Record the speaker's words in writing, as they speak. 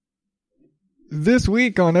This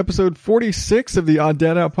week on episode 46 of the Odd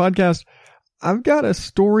Dad Out podcast, I've got a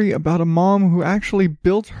story about a mom who actually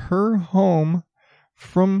built her home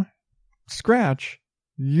from scratch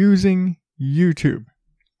using YouTube.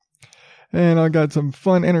 And I got some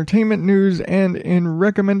fun entertainment news, and in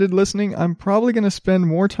recommended listening, I'm probably going to spend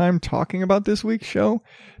more time talking about this week's show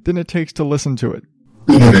than it takes to listen to it.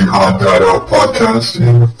 Beginning Odd Dad Out podcast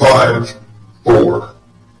in 5, 4,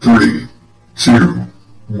 3, 2,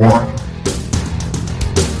 1.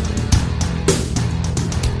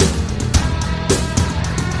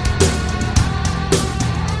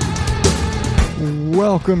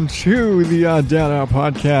 Welcome to the Odd Dad Out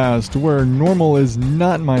podcast, where normal is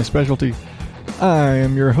not my specialty. I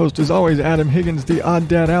am your host, as always, Adam Higgins, the Odd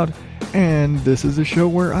Dad Out, and this is a show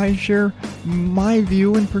where I share my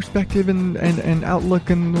view and perspective and outlook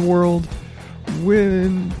in the world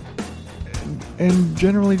with, and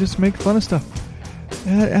generally just make fun of stuff.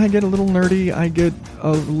 I get a little nerdy, I get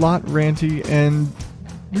a lot ranty, and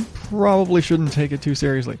you probably shouldn't take it too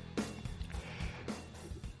seriously.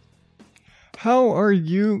 How are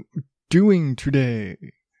you doing today,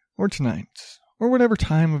 or tonight, or whatever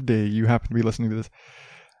time of day you happen to be listening to this?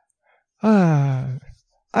 I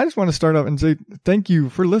just want to start off and say thank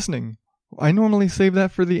you for listening. I normally save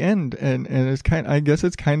that for the end, and it's I guess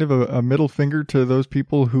it's kind of a middle finger to those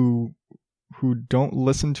people who don't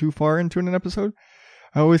listen too far into an episode.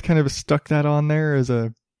 I always kind of stuck that on there as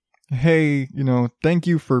a, hey, thank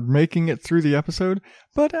you for making it through the episode,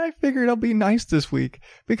 but I figured I'll be nice this week,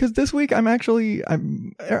 because this week I've got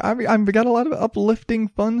a lot of uplifting,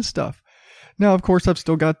 fun stuff. Now, of course, I've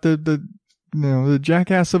still got the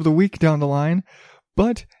jackass of the week down the line,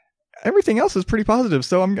 but everything else is pretty positive,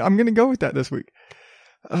 so I'm going to go with that this week.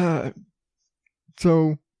 Like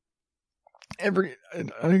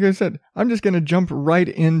I said, I'm just going to jump right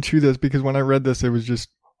into this, because when I read this, it was just,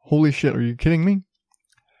 holy shit, are you kidding me?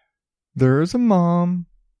 There is a mom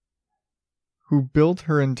who built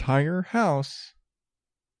her entire house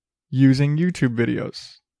using YouTube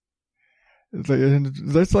videos.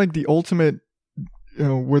 That's like the ultimate,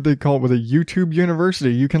 what they call it with a YouTube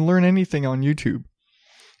university. You can learn anything on YouTube.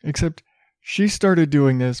 Except she started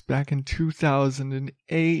doing this back in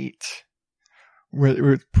 2008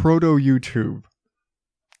 with proto-YouTube.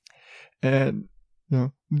 And,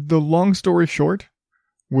 the long story short,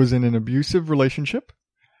 was in an abusive relationship.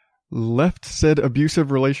 Left said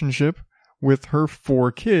abusive relationship with her 4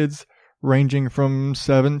 kids, ranging from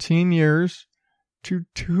 17 years to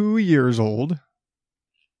 2 years old.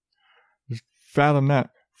 Just fathom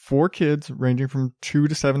that. 4 kids ranging from 2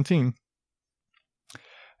 to 17.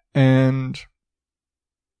 And,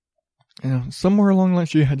 somewhere along the line,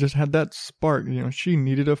 she had just had that spark. She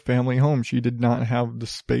needed a family home. She did not have the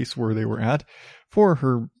space where they were at for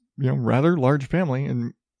her, rather large family.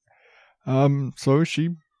 And, so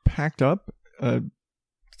she packed up,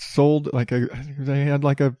 sold they had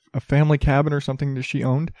a family cabin or something that she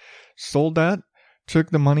owned, sold that, took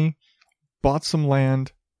the money, bought some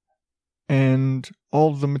land and all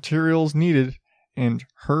of the materials needed, and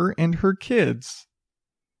her kids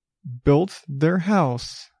built their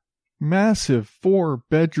house, massive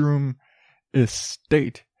 4-bedroom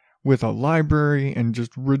estate with a library and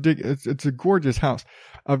just ridiculous. It's a gorgeous house.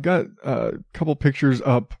 I've got a couple pictures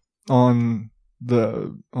up in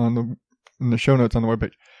the show notes on the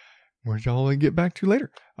webpage, which I'll get back to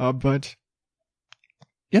later. But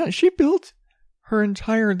yeah, she built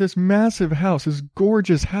this massive house, this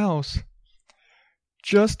gorgeous house,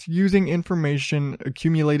 just using information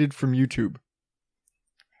accumulated from YouTube.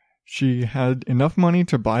 She had enough money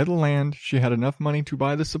to buy the land, she had enough money to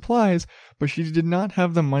buy the supplies, but she did not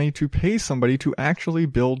have the money to pay somebody to actually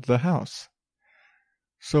build the house.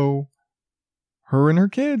 So, her and her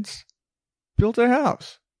kids built a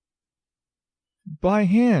house by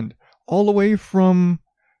hand, all the way from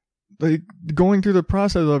going through the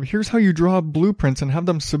process of, here's how you draw blueprints and have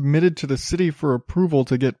them submitted to the city for approval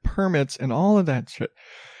to get permits and all of that shit.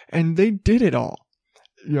 And they did it all.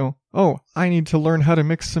 I need to learn how to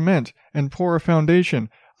mix cement and pour a foundation.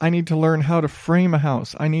 I need to learn how to frame a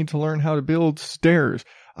house. I need to learn how to build stairs.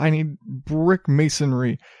 I need brick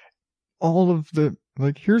masonry. All of the,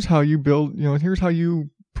 here's how you build, here's how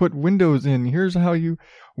you put windows in. Here's how you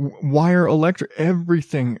wire electric,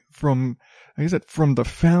 everything from, like I said, from the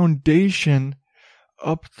foundation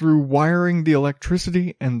up through wiring the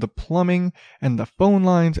electricity and the plumbing and the phone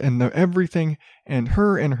lines and the everything. And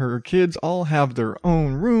her kids all have their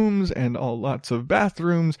own rooms and lots of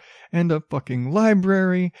bathrooms and a fucking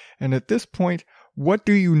library. And at this point, what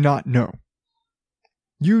do you not know?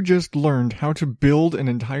 You just learned how to build an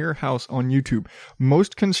entire house on YouTube.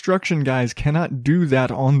 Most construction guys cannot do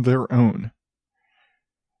that on their own.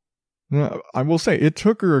 Now, I will say it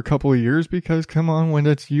took her a couple of years because, come on, when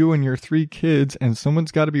it's you and your 3 kids and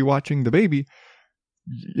someone's got to be watching the baby,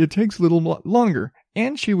 it takes a little longer.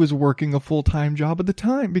 And she was working a full-time job at the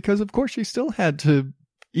time because, of course, she still had to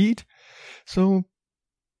eat. So,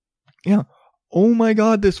 yeah. Oh my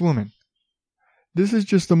God, this woman. This is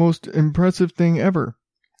just the most impressive thing ever.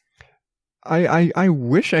 I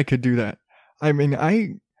wish I could do that. I mean,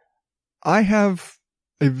 I have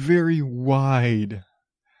a very wide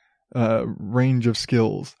range of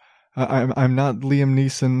skills. I'm not Liam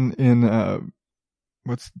Neeson in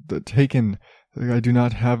what's the Taken. I do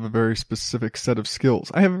not have a very specific set of skills.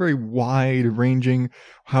 I have a very wide ranging,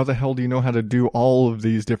 how the hell do you know how to do all of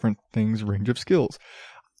these different things, range of skills.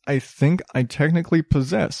 I think I technically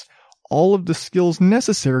possess all of the skills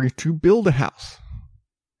necessary to build a house.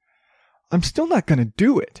 I'm still not going to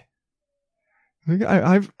do it.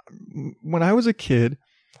 When I was a kid,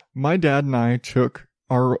 my dad and I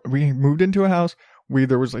we moved into a house.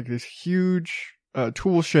 There was like this huge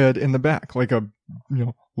tool shed in the back, like a,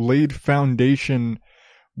 laid foundation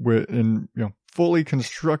and fully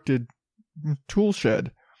constructed tool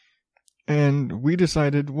shed. And we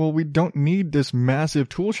decided, well, we don't need this massive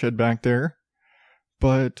tool shed back there,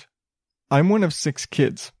 but I'm one of 6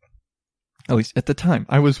 kids. At least at the time,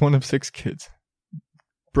 I was one of 6 kids.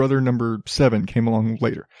 Brother number 7 came along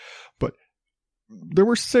later. But there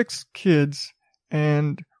were 6 kids,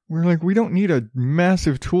 and we're like, we don't need a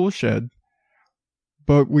massive tool shed,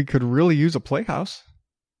 but we could really use a playhouse.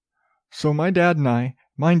 So my dad and I,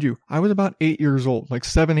 mind you, I was about 8 years old, like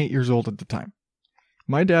 7, 8 years old at the time.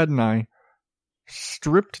 My dad and I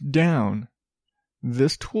stripped down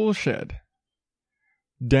this tool shed,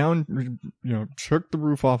 took the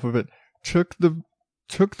roof off of it, took the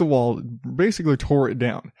wall, basically tore it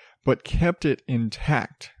down, but kept it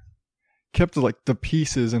intact. Kept the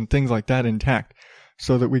pieces and things like that intact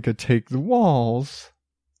so that we could take the walls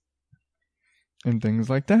and things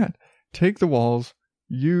like that. Take the walls,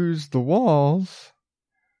 use the walls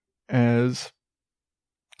as,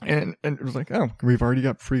 and it was like, oh, we've already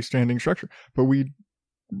got freestanding structure, but we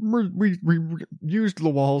used the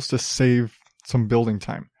walls to save some building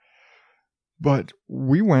time. But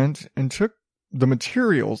we went and took the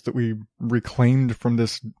materials that we reclaimed from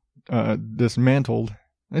this dismantled.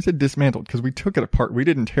 I said dismantled because we took it apart. We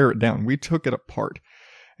didn't tear it down. We took it apart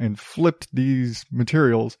and flipped these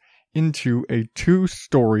materials into a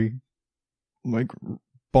 2-story,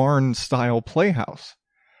 barn-style playhouse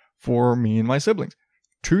for me and my siblings.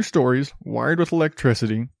 2 stories, wired with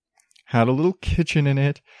electricity, had a little kitchen in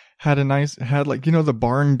it, had the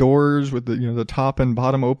barn doors with the top and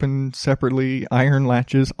bottom open separately, iron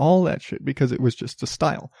latches, all that shit, because it was just a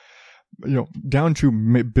style. Down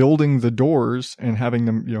to building the doors and having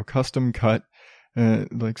them, custom cut,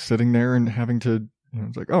 sitting there and having to,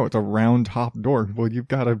 it's like, oh, it's a round top door. Well, you've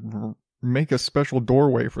got to make a special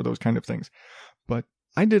doorway for those kind of things. But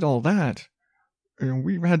I did all that.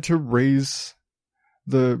 We had to raise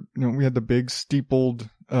we had the big steepled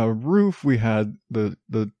roof. We had the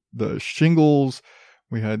shingles.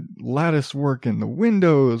 We had lattice work in the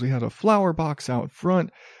windows. We had a flower box out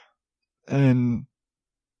front. And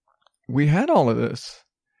we had all of this.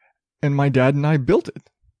 And my dad and I built it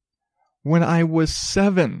when I was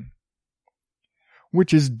 7,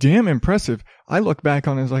 which is damn impressive. I look back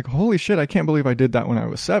on it as like, holy shit, I can't believe I did that when I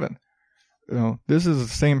was 7. This is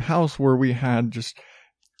the same house where we had just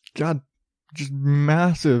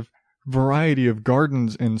massive variety of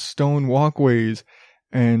gardens and stone walkways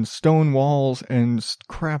and stone walls and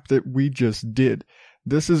crap that we just did.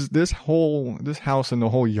 This house and the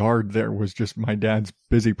whole yard there was just my dad's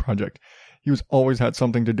busy project. He was always had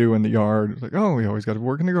something to do in the yard. It's like, oh, we always got to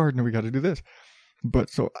work in the garden and we got to do this. But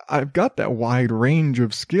so I've got that wide range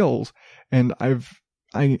of skills, and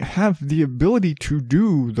I have the ability to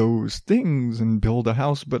do those things and build a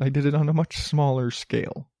house, but I did it on a much smaller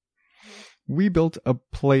scale. We built a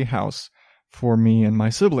playhouse for me and my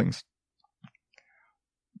siblings.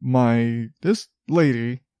 This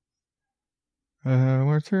lady,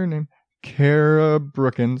 what's her name? Kara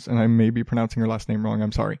Brookins, and I may be pronouncing her last name wrong,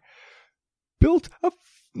 I'm sorry, built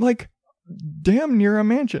damn near a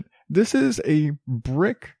mansion. This is a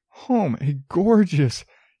brick home, a gorgeous,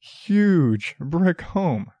 huge brick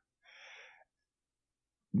home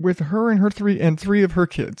with her and her 3 of her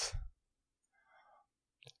kids.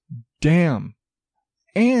 Damn.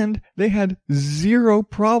 And they had zero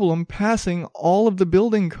problem passing all of the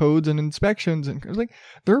building codes and inspections. And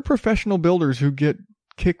there are professional builders who get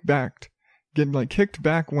kicked back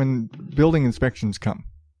when building inspections come.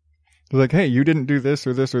 They're like, hey, you didn't do this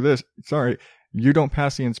or this or this. Sorry, you don't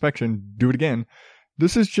pass the inspection. Do it again.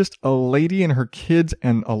 This is just a lady and her kids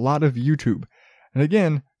and a lot of YouTube. And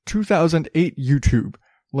again, 2008 YouTube,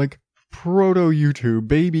 like proto YouTube,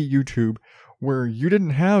 baby YouTube, where you didn't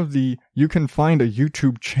have you can find a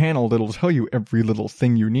YouTube channel that'll tell you every little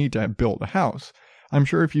thing you need to build a house. I'm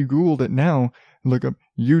sure if you Googled it now, look up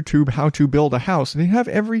YouTube how to build a house, they have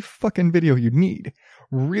every fucking video you need.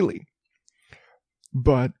 Really.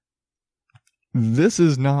 But this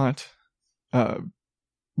is not,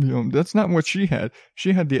 that's not what she had.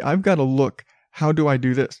 She had I've got to look, how do I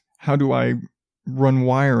do this? How do I run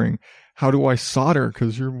wiring? How do I solder?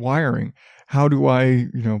 Because you're wiring. How do I,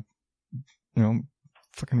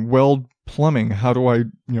 fucking weld plumbing? How do I,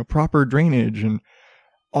 proper drainage and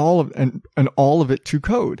all of it to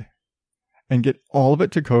code, and get all of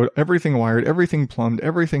it to code, everything wired, everything plumbed,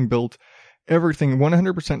 everything built, everything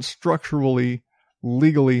 100% structurally,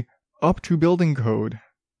 legally up to building code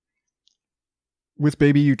with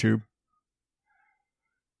baby YouTube.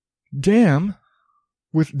 Damn.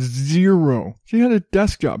 With zero. She had a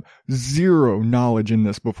desk job. Zero knowledge in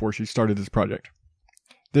this before she started this project.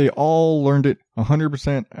 They all learned it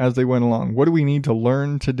 100% as they went along. What do we need to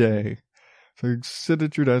learn today? So you sit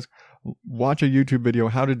at your desk, watch a YouTube video,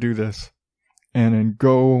 how to do this, and then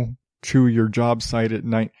go to your job site at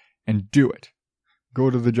night and do it. Go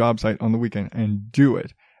to the job site on the weekend and do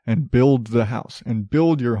it. And build the house and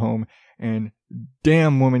build your home. And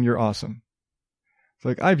damn, woman, you're awesome. It's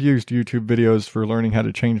like, I've used YouTube videos for learning how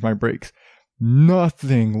to change my brakes.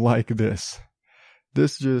 Nothing like this.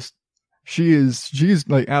 She's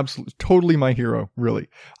like absolutely, totally my hero, really.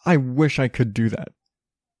 I wish I could do that.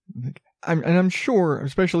 I'm sure,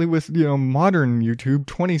 especially with, modern YouTube,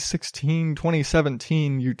 2016,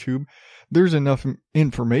 2017 YouTube, there's enough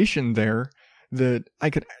information there that I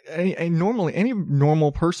could, any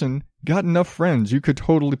normal person got enough friends. You could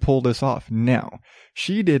totally pull this off now.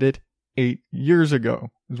 She did it 8 years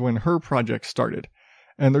ago is when her project started.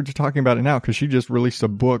 And they're just talking about it now because she just released a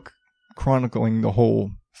book chronicling the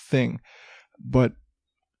whole thing. But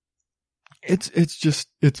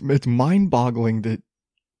it's mind-boggling that,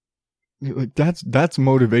 like, that's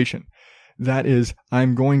motivation. That is,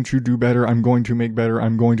 I'm going to do better, I'm going to make better,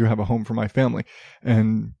 I'm going to have a home for my family.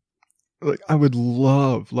 And like, I would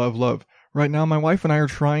love. Right now, my wife and I are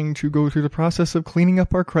trying to go through the process of cleaning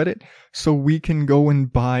up our credit so we can go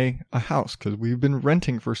and buy a house, because we've been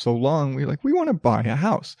renting for so long. We want to buy a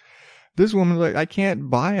house. This woman's like, I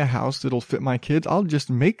can't buy a house that'll fit my kids. I'll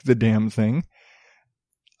just make the damn thing.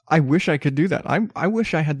 I wish I could do that. I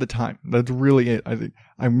wish I had the time. That's really it. I think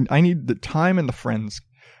I need the time and the friends.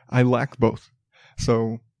 I lack both.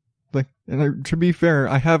 So, to be fair,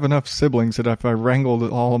 I have enough siblings that if I wrangled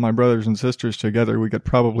all of my brothers and sisters together, we could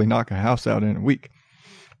probably knock a house out in a week.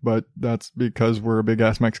 But that's because we're a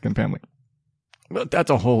big-ass Mexican family. But that's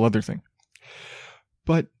a whole other thing.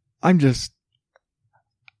 But I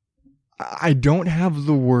don't have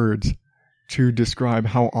the words to describe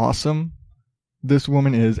how awesome this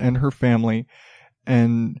woman is and her family,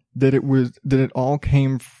 and that it all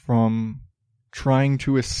came from trying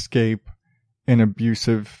to escape an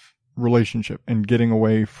abusive relationship and getting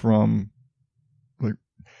away from, like,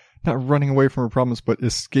 not running away from her problems, but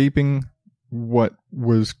escaping what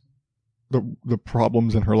was the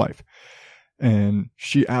problems in her life. And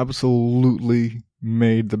she absolutely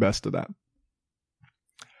made the best of that.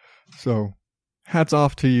 So hats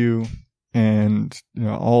off to you, and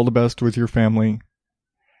all the best with your family.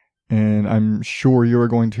 And I'm sure you are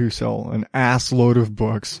going to sell an ass load of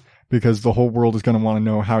books, because the whole world is going to want to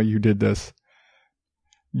know how you did this.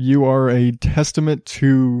 You are a testament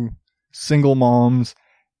to single moms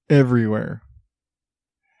everywhere.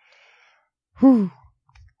 Whew.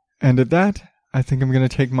 And at that, I think I'm going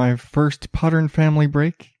to take my first Potter and Family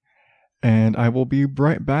break, and I will be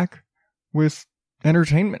right back with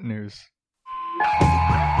entertainment news.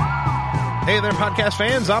 Hey there, podcast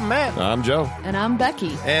fans. I'm Matt. I'm Joe. And I'm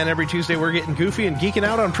Becky. And every Tuesday we're getting goofy and geeking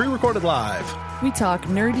out on Pre-Recorded Live. We talk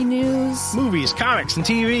nerdy news, movies, comics, and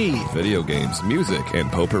TV. Video games, music,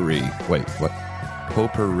 and potpourri. Wait, what?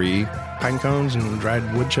 Potpourri? Pine cones and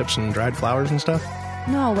dried wood chips and dried flowers and stuff?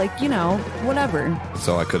 No, whatever.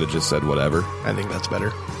 So I could have just said whatever? I think that's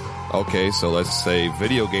better. Okay, so let's say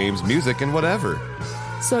video games, music, and whatever.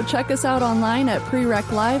 So check us out online at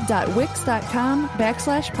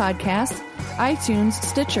prereclive.wix.com/podcast, iTunes,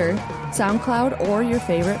 Stitcher, SoundCloud, or your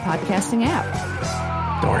favorite podcasting app.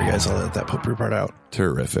 Don't worry, guys. I'll let that potpourri part out.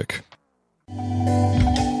 Terrific.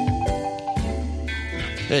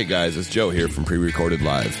 Hey guys, it's Joe here from Pre-Recorded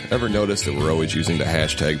Live. Ever notice that we're always using the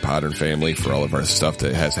hashtag Podern Family for all of our stuff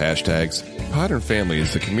that has hashtags? Podern Family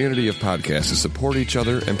is the community of podcasts that support each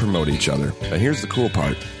other and promote each other. And here's the cool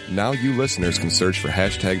part. Now you listeners can search for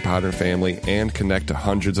hashtag Podern Family and connect to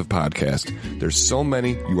hundreds of podcasts. There's so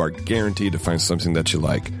many, you are guaranteed to find something that you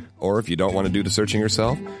like. Or if you don't want to do the searching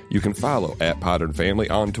yourself, you can follow @Podern Family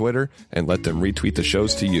on Twitter and let them retweet the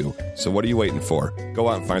shows to you. So what are you waiting for? Go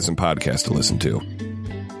out and find some podcasts to listen to.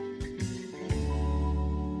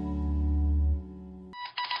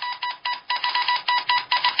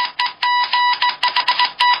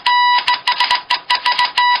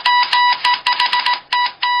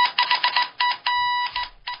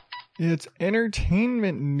 It's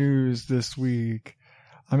entertainment news this week.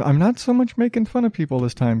 I'm not so much making fun of people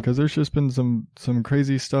this time because there's just been some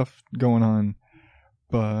crazy stuff going on.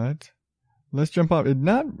 But let's jump off.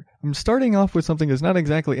 I'm starting off with something that's not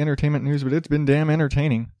exactly entertainment news, but it's been damn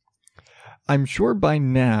entertaining. I'm sure by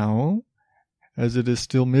now, as it is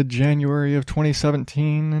still mid-January of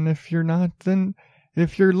 2017, and if you're not, then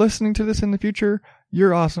if you're listening to this in the future,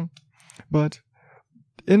 you're awesome. But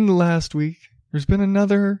in the last week, there's been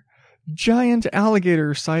another giant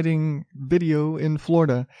alligator sighting video in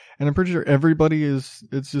Florida, and I'm pretty sure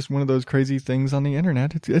it's just one of those crazy things on the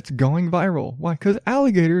internet. It's going viral. Why? Because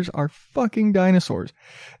alligators are fucking dinosaurs.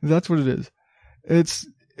 That's what it is.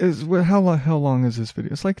 How long is this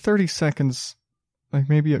video? It's like 30 seconds, like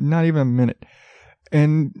maybe not even a minute,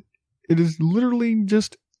 and it is literally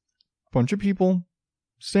just a bunch of people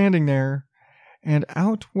standing there, and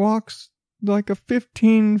out walks like a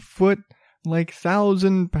 15-foot, like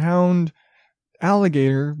 1,000-pound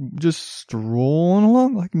alligator just strolling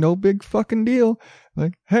along like no big fucking deal.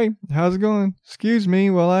 Like, hey, how's it going? Excuse me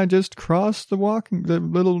while I just cross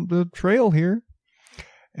the trail here,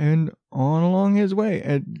 and on along his way.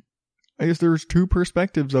 And I guess there's two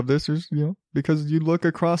perspectives of this. There's, because you look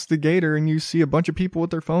across the gator and you see a bunch of people with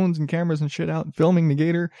their phones and cameras and shit out filming the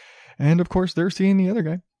gator, and of course they're seeing the other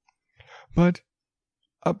guy. But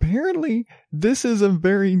apparently this is a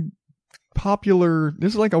very popular,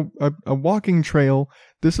 this is like a walking trail.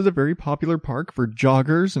 This is a very popular park for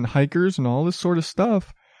joggers and hikers and all this sort of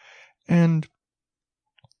stuff. And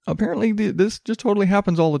apparently this just totally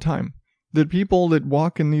happens all the time. The people that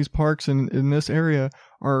walk in these parks in this area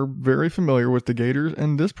are very familiar with the gators,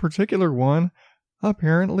 and this particular one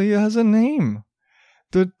apparently has a name.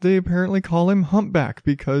 They apparently call him Humpback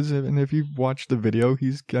because, and if you've watched the video,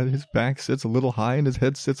 he's got his back sits a little high and his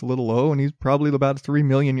head sits a little low, and he's probably about 3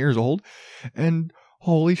 million years old. And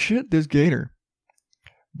holy shit, this gator.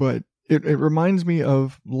 But it reminds me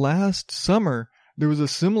of last summer, there was a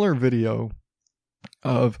similar video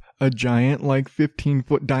of a giant, like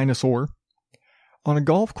 15-foot dinosaur on a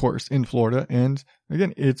golf course in Florida. And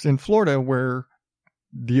again, it's in Florida where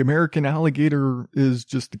the American alligator is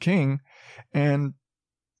just the king, and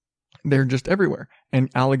they're just everywhere. And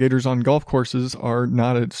alligators on golf courses are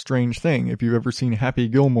not a strange thing. If you've ever seen Happy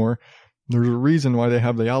Gilmore, there's a reason why they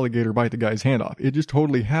have the alligator bite the guy's hand off. It just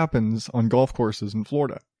totally happens on golf courses in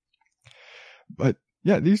Florida. But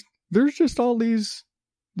yeah, there's just all these,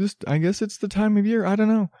 I guess it's the time of year. I don't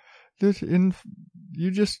know. You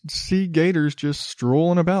just see gators just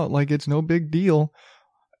strolling about like it's no big deal.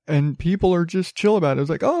 And people are just chill about it. It's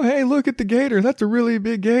like, oh, hey, look at the gator. That's a really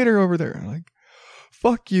big gator over there. I'm like,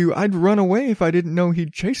 fuck you. I'd run away if I didn't know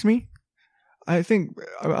he'd chase me. I think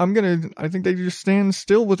they just stand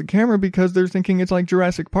still with the camera because they're thinking it's like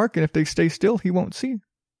Jurassic Park, and if they stay still, he won't see.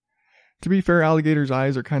 To be fair, alligators'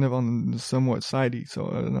 eyes are kind of on the somewhat sidey, so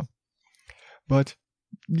I don't know. But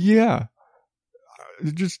yeah,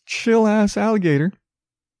 just chill ass alligator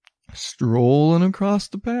strolling across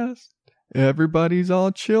the path. Everybody's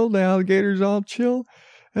all chill, the alligator's all chill,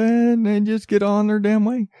 and they just get on their damn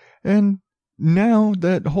way. And now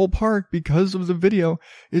that whole park, because of the video,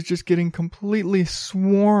 is just getting completely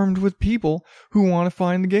swarmed with people who want to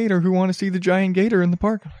find the gator, who want to see the giant gator in the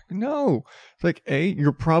park. No. It's like,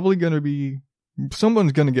 you're probably going to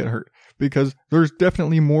someone's going to get hurt, because there's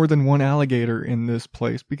definitely more than one alligator in this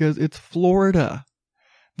place, because it's Florida.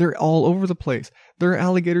 They're all over the place. There are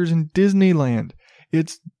alligators in Disneyland.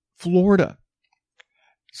 It's Florida.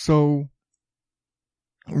 So,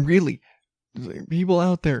 really, people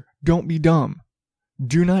out there, don't be dumb.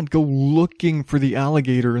 Do not go looking for the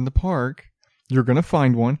alligator in the park. You're going to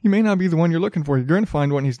find one. He may not be the one you're looking for. You're going to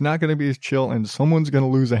find one. He's not going to be as chill, and someone's going to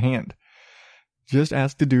lose a hand. Just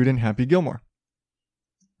ask the dude in Happy Gilmore.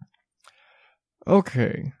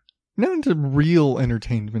 Okay. Now into real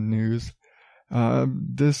entertainment news.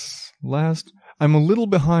 I'm a little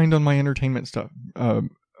behind on my entertainment stuff.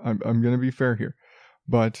 I'm going to be fair here.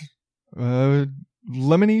 But,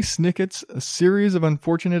 Lemony Snicket's A Series of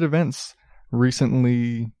Unfortunate Events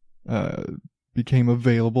recently became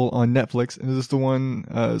available on Netflix. And this is the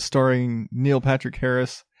one starring Neil Patrick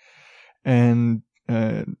Harris and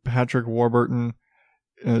Patrick Warburton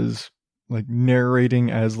is like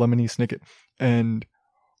narrating as Lemony Snicket. And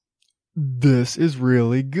this is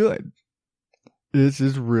really good. This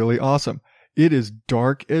is really awesome. It is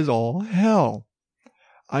dark as all hell.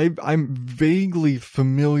 I'm vaguely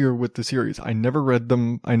familiar with the series. I never read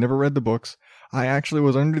them. I never read the books. I actually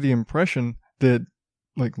was under the impression that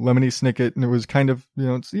like Lemony Snicket, and it was kind of,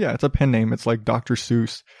 it's a pen name. It's like Dr.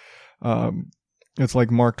 Seuss. It's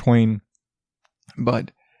like Mark Twain,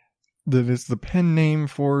 but that is the pen name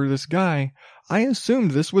for this guy. I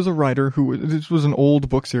assumed this was a writer this was an old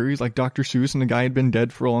book series like Dr. Seuss, and the guy had been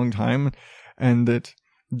dead for a long time, and that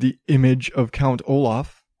the image of Count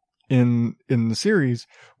Olaf in the series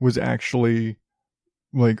was actually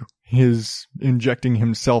like his injecting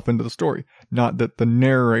himself into the story. Not that the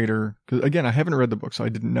narrator, because again, I haven't read the book, so I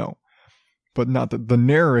didn't know, but not that the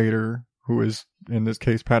narrator, who is in this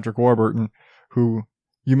case Patrick Warburton, who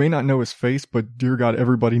you may not know his face, but dear God,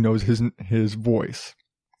 everybody knows his voice.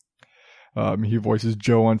 He voices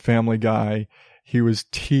Joe on Family Guy. He was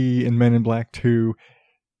T in Men in Black 2.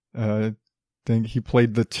 I think he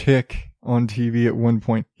played the Tick on TV at one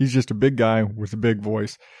point. He's just a big guy with a big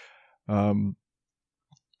voice.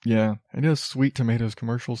 Yeah, I know Sweet Tomatoes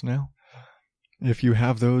commercials now, if you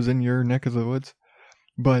have those in your neck of the woods.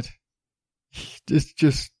 But it's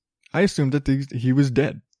just, I assumed that he was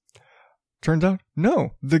dead. Turns out,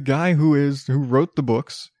 no. The guy who wrote the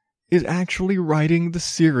books is actually writing the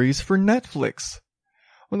series for Netflix.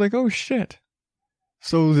 I'm like, oh shit.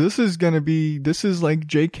 So this is like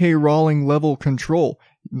J.K. Rowling level control.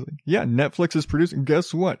 Yeah, Netflix is producing.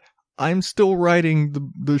 Guess what? I'm still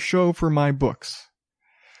writing the show for my books.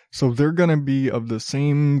 So they're gonna be of the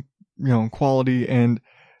same, quality, and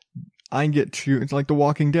I get to, it's like The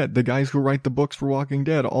Walking Dead. The guys who write the books for Walking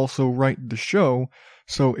Dead also write the show.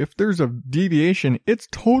 So if there's a deviation, it's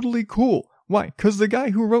totally cool. Why? Because the guy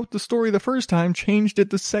who wrote the story the first time changed it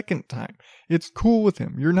the second time. It's cool with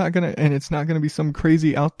him. And it's not gonna be some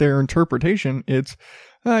crazy out there interpretation. It's,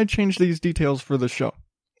 I changed these details for the show.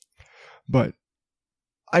 But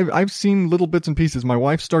I've seen little bits and pieces. My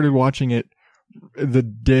wife started watching it the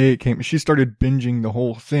day it came. She started binging the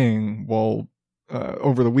whole thing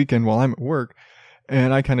over the weekend while I'm at work,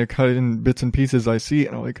 and I kind of cut in bits and pieces I see,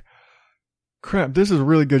 and I'm like, crap, this is a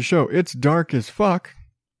really good show. It's dark as fuck.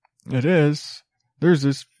 It is. There's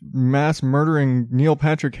this mass murdering Neil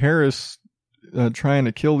Patrick Harris trying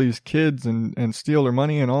to kill these kids and steal their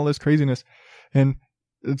money and all this craziness. And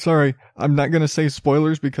sorry, I'm not going to say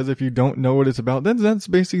spoilers, because if you don't know what it's about, that's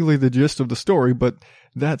basically the gist of the story. But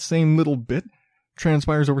that same little bit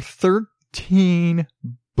transpires over 13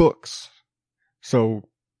 books. So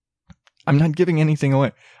I'm not giving anything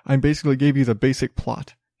away. I basically gave you the basic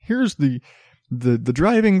plot. Here's the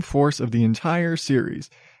driving force of the entire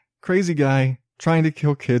series. Crazy guy trying to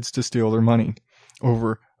kill kids to steal their money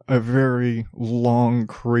over a very long,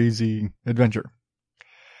 crazy adventure.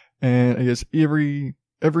 And I guess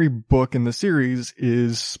every book in the series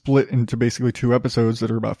is split into basically 2 episodes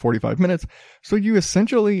that are about 45 minutes. So you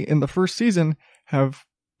essentially, in the first season, have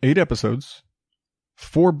 8 episodes,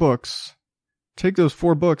 4 books. Take those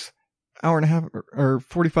 4 books, hour and a half or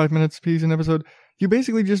 45 minutes piece an episode. You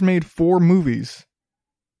basically just made 4 movies,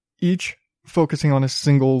 each focusing on a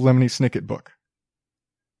single Lemony Snicket book.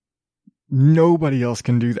 Nobody else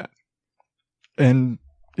can do that. And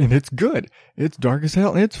it's good. It's dark as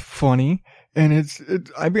hell. It's funny. And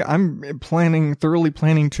I'm thoroughly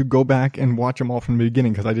planning to go back and watch them all from the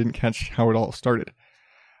beginning, because I didn't catch how it all started.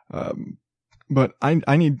 But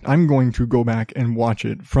I'm going to go back and watch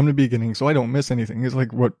it from the beginning so I don't miss anything. It's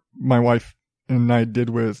like what my wife and I did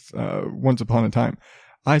with Once Upon a Time.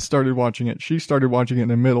 I started watching it. She started watching it in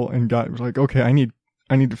the middle and was like, okay, I need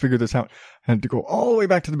to figure this out. I had to go all the way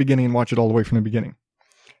back to the beginning and watch it all the way from the beginning.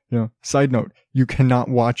 Side note, you cannot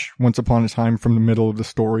watch Once Upon a Time from the middle of the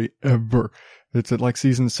story ever. It's at like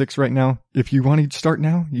season 6 right now. If you want to start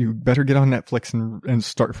now, you better get on Netflix and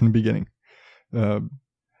start from the beginning. You're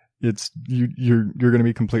going to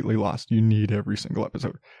be completely lost. You need every single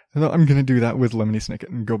episode. So I'm going to do that with Lemony Snicket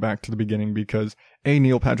and go back to the beginning, because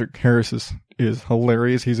Neil Patrick Harris is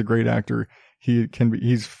hilarious. He's a great actor.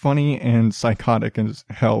 He's funny and psychotic as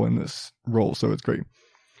hell in this role. So it's great.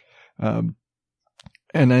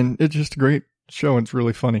 And then it's just a great show. It's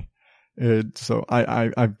really funny. So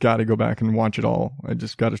I've got to go back and watch it all. I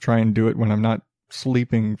just got to try and do it when I'm not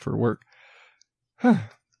sleeping for work.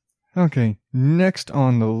 Okay, next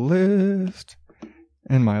on the list,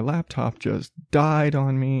 and my laptop just died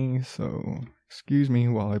on me, so excuse me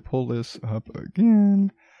while I pull this up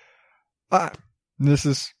again. This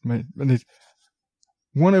is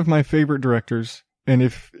one of my favorite directors, And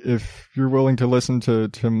if you're willing to listen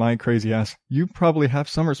to my crazy ass, you probably have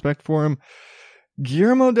some respect for him.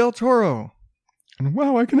 Guillermo del Toro. And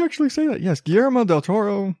wow, I can actually say that. Yes, Guillermo del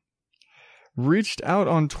Toro reached out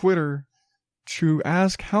on Twitter to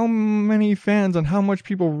ask how many fans and how much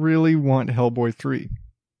people really want Hellboy 3.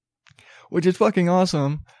 Which is fucking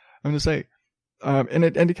awesome. I'm going to say. And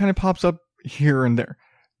it kind of pops up here and there.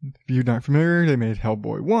 If you're not familiar, they made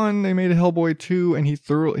Hellboy 1, they made a Hellboy 2, and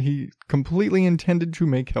he completely intended to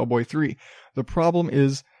make Hellboy 3. The problem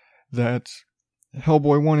is that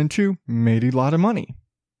Hellboy 1 and 2 made a lot of money.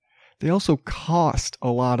 They also cost a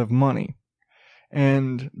lot of money.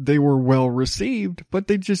 And they were well received, but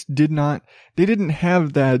they didn't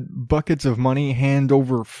have that buckets of money hand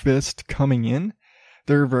over fist coming in.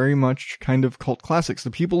 They're very much kind of cult classics. The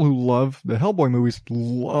people who love the Hellboy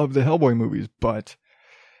movies, but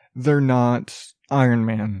they're not Iron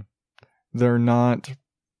Man. They're not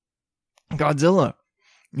Godzilla.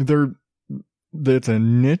 It's a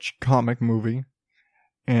niche comic movie,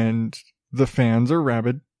 and the fans are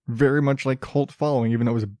rabid, very much like cult following, even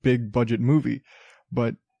though it was a big budget movie.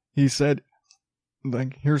 But he said,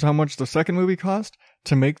 like, here's how much the second movie cost.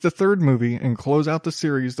 To make the third movie and close out the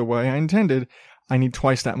series the way I intended, I need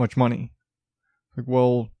twice that much money. Like,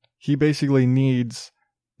 well, he basically needs...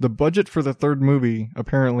 The budget for the third movie,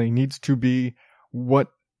 apparently, needs to be what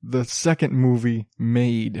the second movie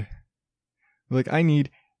made. Like, I need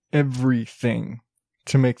everything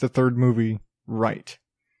to make the third movie right.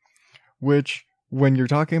 Which, when you're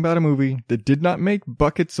talking about a movie that did not make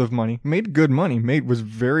buckets of money, made good money, was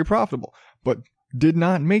very profitable, but did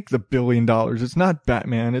not make the $1 billion. It's not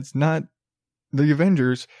Batman, it's not the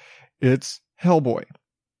Avengers, it's Hellboy.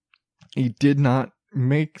 He did not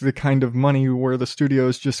make the kind of money where the studio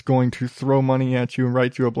is just going to throw money at you and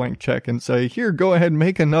write you a blank check and say, here, go ahead,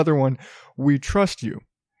 make another one. We trust you.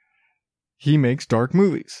 He makes dark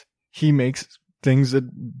movies. He makes things that,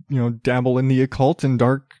 dabble in the occult and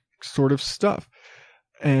dark sort of stuff.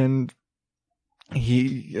 And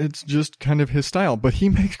it's just kind of his style, but he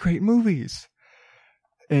makes great movies.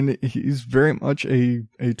 And he's very much a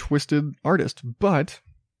twisted artist, but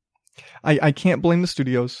I can't blame the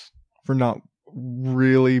studios for not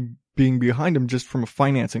really being behind him just from a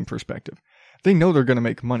financing perspective. They know they're going to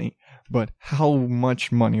make money, but how much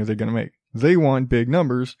money are they going to make? They want big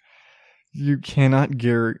numbers. You cannot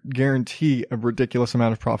guarantee a ridiculous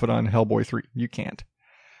amount of profit on Hellboy 3. You can't.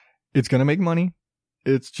 It's going to make money.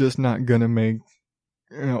 It's just not going to make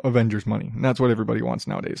Avengers money. And that's what everybody wants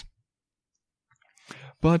nowadays.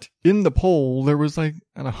 But in the poll, there was like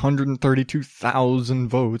 132,000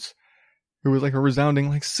 votes. It was like a resounding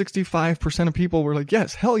 65% of people were like,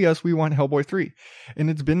 yes, hell yes, we want Hellboy 3. And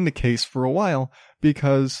it's been the case for a while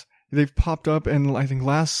because they've popped up, and I think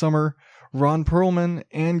last summer, Ron Perlman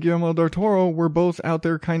and Guillermo del Toro were both out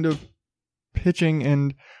there kind of pitching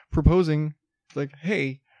and proposing, like,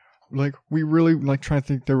 hey, we really trying to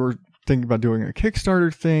think they were thinking about doing a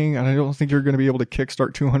Kickstarter thing, and I don't think you're going to be able to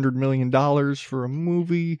kickstart $200 million for a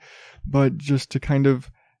movie, but just to kind of,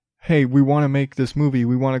 hey, we want to make this movie.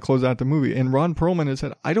 We want to close out the movie. And Ron Perlman has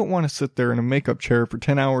said, I don't want to sit there in a makeup chair for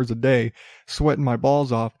 10 hours a day, sweating my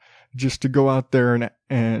balls off just to go out there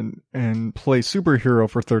and play superhero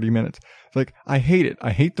for 30 minutes. Like, I hate it.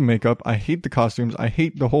 I hate the makeup. I hate the costumes. I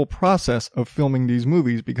hate the whole process of filming these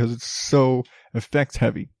movies because it's so effects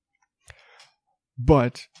heavy.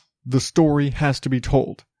 But the story has to be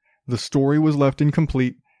told. The story was left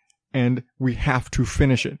incomplete, and we have to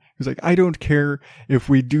finish it. He's like, I don't care if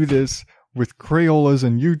we do this with Crayolas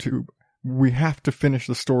and YouTube. We have to finish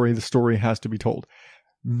the story. The story has to be told.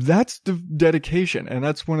 That's the dedication. And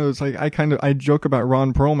that's one of those, I joke about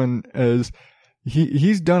Ron Perlman as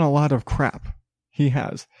he's done a lot of crap. He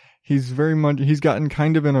has. He's gotten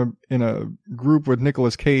kind of in a group with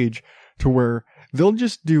Nicolas Cage to where they'll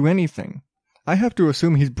just do anything. I have to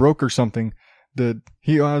assume he's broke or something, that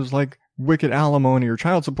he has wicked alimony or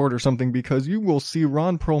child support or something, because you will see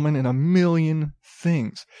Ron Perlman in a million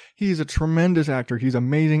things. He's a tremendous actor. He's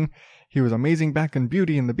amazing. He was amazing back in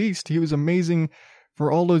Beauty and the Beast. He was amazing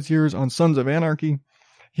for all those years on Sons of Anarchy.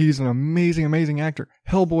 He's an amazing, amazing actor.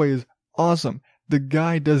 Hellboy is awesome. The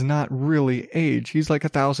guy does not really age. He's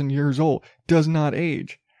 1,000 years old. Does not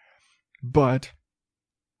age. But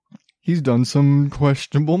he's done some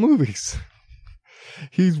questionable movies.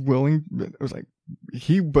 He's willing. It was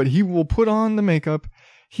but he will put on the makeup.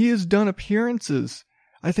 He has done appearances.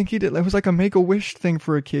 I think he did. It was like a Make-A-Wish thing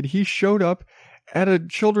for a kid. He showed up at a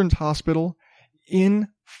children's hospital in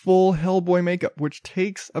full Hellboy makeup, which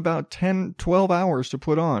takes about 10-12 hours to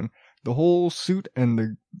put on. The whole suit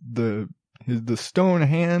and the stone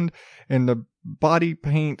hand and body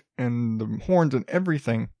paint and the horns and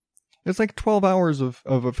everything. It's like 12 hours of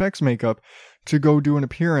effects makeup to go do an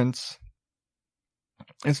appearance.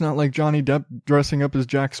 It's not like Johnny Depp dressing up as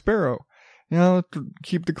Jack Sparrow. You know, to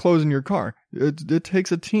keep the clothes in your car. It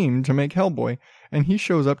takes a team to make Hellboy, and he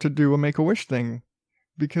shows up to do a Make-A-Wish thing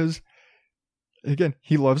because, again,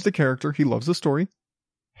 he loves the character, he loves the story,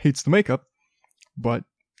 hates the makeup, but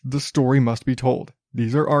the story must be told.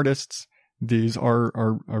 These are artists. These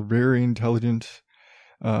are very intelligent,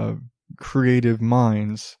 creative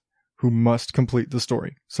minds who must complete the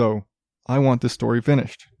story. So I want this story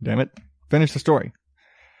finished. Damn it. Finish the story.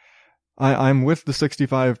 I'm with the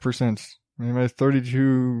 65%. I'm at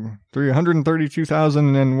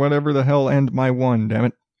 332,000 and whatever the hell, and my one, damn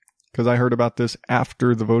it. Because I heard about this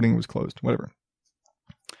after the voting was closed. Whatever.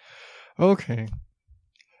 Okay.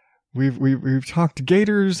 We've talked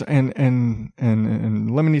Gators and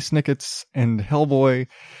Lemony Snickets and Hellboy,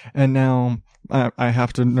 and now I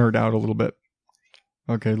have to nerd out a little bit.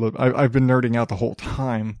 Okay, look, I've been nerding out the whole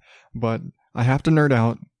time, but I have to nerd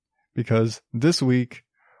out because this week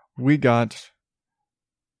we got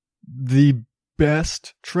the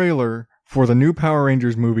best trailer for the new Power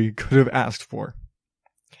Rangers movie could have asked for.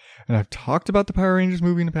 And I've talked about the Power Rangers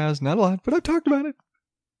movie in the past, not a lot, but I've talked about it.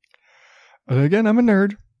 And again, I'm a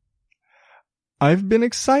nerd. I've been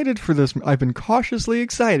excited for this. I've been cautiously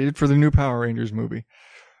excited for the new Power Rangers movie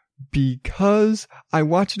because I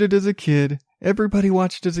watched it as a kid. Everybody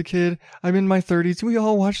watched it as a kid. I'm in my 30s. We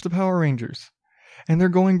all watched the Power Rangers. And they're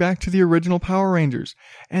going back to the original Power Rangers.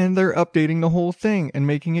 And they're updating the whole thing and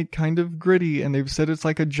making it kind of gritty. And they've said it's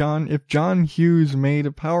like if John Hughes made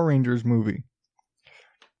a Power Rangers movie.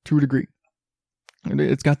 To a degree. And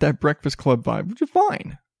it's got that Breakfast Club vibe, which is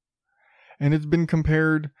fine. And it's been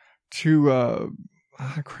compared to,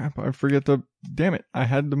 crap, I forget damn it, I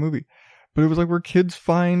had the movie. But it was like where kids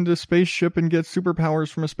find a spaceship and get superpowers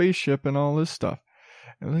from a spaceship and all this stuff.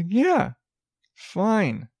 And I was like, yeah,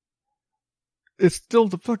 fine. It's still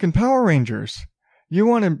the fucking Power Rangers. You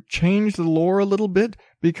want to change the lore a little bit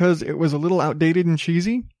because it was a little outdated and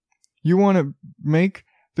cheesy? You want to make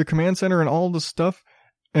the command center and all the stuff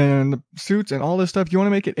and the suits and all this stuff, you want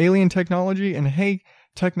to make it alien technology? And hey,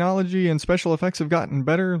 technology and special effects have gotten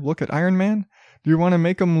better. Look at Iron Man. Do you want to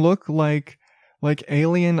make them look like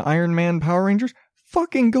alien Iron Man Power Rangers?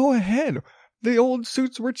 Fucking go ahead. The old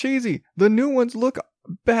suits were cheesy. The new ones look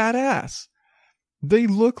badass. They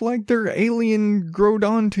look like they're alien growed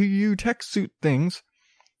onto you tech suit things.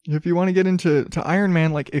 If you want to get into Iron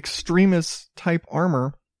Man, like extremist type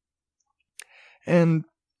armor. And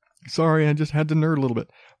sorry, I just had to nerd a little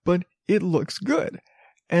bit, but it looks good.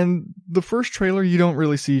 And the first trailer, you don't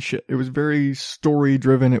really see shit. It was very story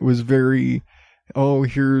driven. It was very,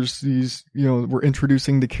 here's these, we're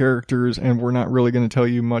introducing the characters and we're not really going to tell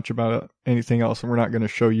you much about anything else. And we're not going to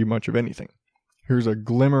show you much of anything. Here's a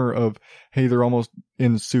glimmer of, hey, they're almost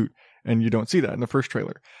in suit. And you don't see that in the first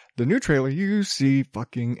trailer. The new trailer, you see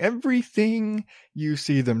fucking everything. You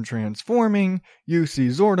see them transforming. You see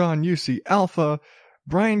Zordon. You see Alpha.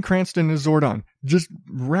 Bryan Cranston is Zordon. Just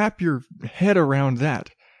wrap your head around that.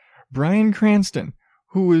 Bryan Cranston,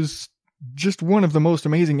 who is just one of the most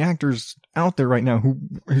amazing actors out there right now, who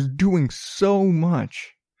is doing so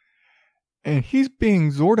much. And he's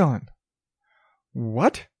being Zordon.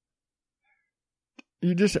 What?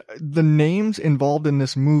 The names involved in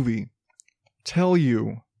this movie tell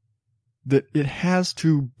you that it has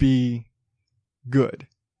to be good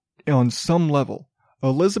on some level.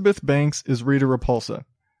 Elizabeth Banks is Rita Repulsa.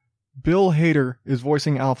 Bill Hader is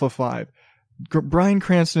voicing Alpha 5. Bryan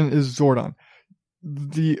Cranston is Zordon.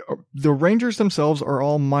 The Rangers themselves are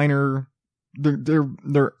all minor.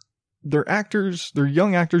 They're actors. They're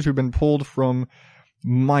young actors who've been pulled from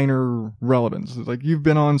minor relevance. Like you've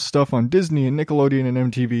been on stuff on Disney and Nickelodeon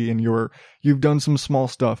and MTV, and you've done some small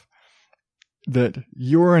stuff that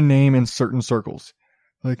you're a name in certain circles.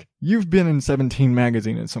 Like you've been in 17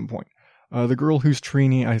 magazine at some point. The girl who's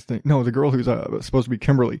Trini, the girl who's supposed to be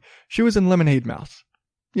Kimberly, she was in Lemonade Mouth.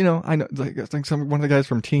 I know, I think one of the guys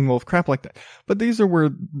from Teen Wolf, crap like that. But these are where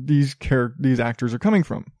these actors are coming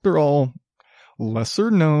from. They're all lesser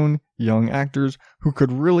known young actors who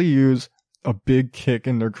could really use a big kick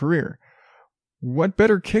in their career. What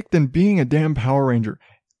better kick than being a damn Power Ranger?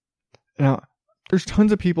 Now, there's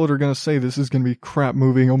tons of people that are going to say this is going to be crap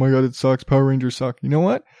movie. Oh my God, it sucks. Power Rangers suck. You know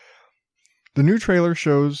what? The new trailer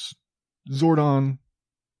shows Zordon,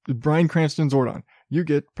 Bryan Cranston Zordon. You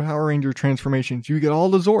get Power Ranger transformations. You get all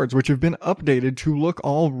the Zords, which have been updated to look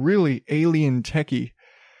all really alien techy.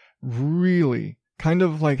 Really. Kind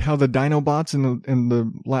of like how the Dinobots in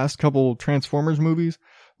the last couple Transformers movies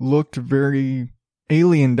looked very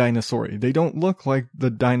alien dinosaur. They don't look like the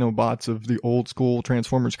Dinobots of the old school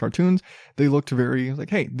Transformers cartoons. They looked very like,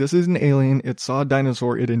 hey, this is an alien. It saw a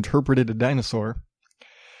dinosaur. It interpreted a dinosaur.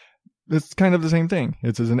 It's kind of the same thing.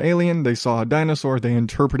 It's as an alien. They saw a dinosaur. They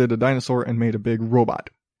interpreted a dinosaur and made a big robot.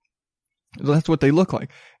 That's what they look like.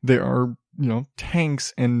 They are,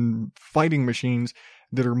 tanks and fighting machines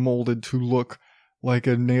that are molded to look like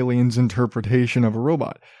an alien's interpretation of a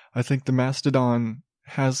robot. I think the Mastodon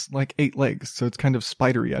has like 8 legs, so it's kind of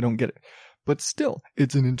spidery. I don't get it. But still,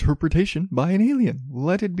 it's an interpretation by an alien.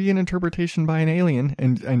 Let it be an interpretation by an alien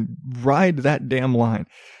and ride that damn line.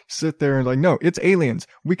 Sit there and like, no, it's aliens.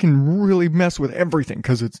 We can really mess with everything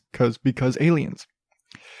because aliens.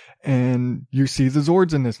 And you see the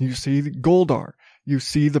Zords in this. You see Goldar. You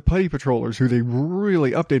see the Putty Patrollers, who they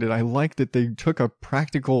really updated. I like that they took a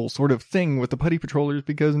practical sort of thing with the Putty Patrollers,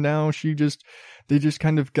 because now they just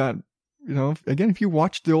kind of got, again, if you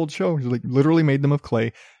watch the old show, like literally made them of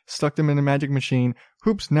clay, stuck them in a magic machine.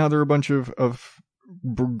 Hoops, now they're a bunch of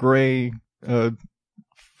gray,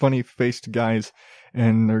 funny-faced guys,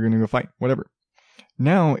 and they're going to go fight, whatever.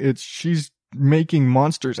 Now she's making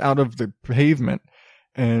monsters out of the pavement,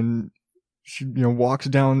 and she, walks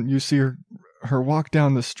down, you see her walk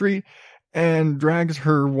down the street and drags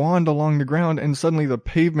her wand along the ground, and suddenly the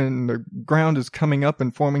pavement and the ground is coming up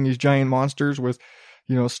and forming these giant monsters with,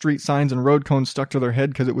 street signs and road cones stuck to their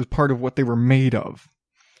head because it was part of what they were made of.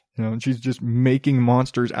 She's just making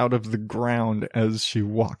monsters out of the ground as she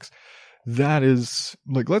walks. That is,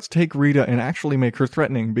 like, let's take Rita and actually make her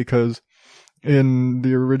threatening, because in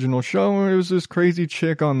the original show, it was this crazy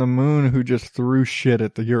chick on the moon who just threw shit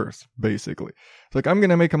at the earth, basically. It's like, I'm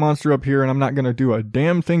going to make a monster up here and I'm not going to do a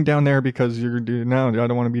damn thing down there because I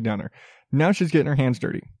don't want to be down there. Now she's getting her hands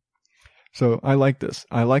dirty. So I like this.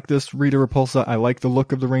 I like this Rita Repulsa. I like the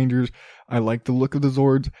look of the Rangers. I like the look of the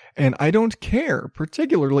Zords. And I don't care,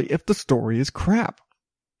 particularly if the story is crap.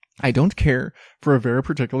 I don't care for a very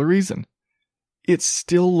particular reason. It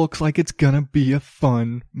still looks like it's gonna be a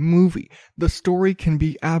fun movie. The story can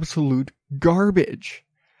be absolute garbage.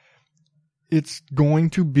 It's going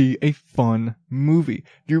to be a fun movie.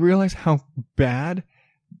 Do you realize how bad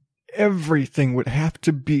everything would have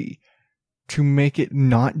to be to make it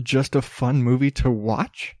not just a fun movie to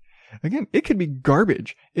watch? Again, it could be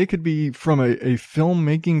garbage. It could be from a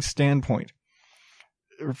filmmaking standpoint,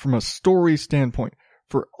 from a story standpoint.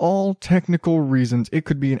 For all technical reasons, it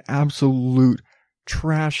could be an absolute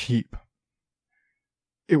trash heap.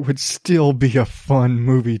 It would still be a fun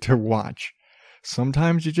movie to watch.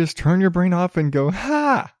 Sometimes you just turn your brain off and go,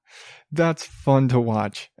 ha! That's fun to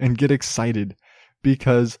watch, and get excited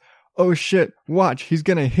because, oh shit, watch, he's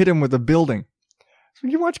gonna hit him with a building. So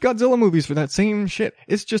you watch Godzilla movies for that same shit.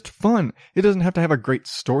 It's just fun. It doesn't have to have a great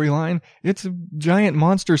storyline. It's giant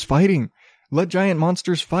monsters fighting. Let giant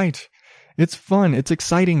monsters fight. It's fun. It's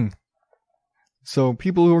exciting. So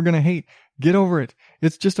people who are gonna hate, get over it.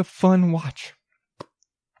 It's just a fun watch.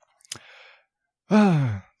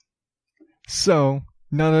 So,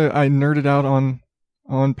 now that I nerded out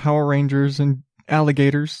on Power Rangers and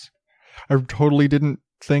alligators, I totally didn't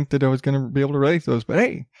think that I was going to be able to relate those. But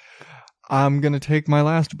hey, I'm going to take my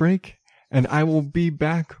last break, and I will be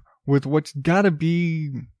back with what's got to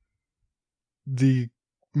be the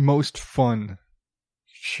most fun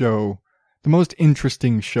show, the most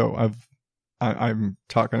interesting show I'm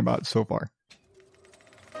talking about so far.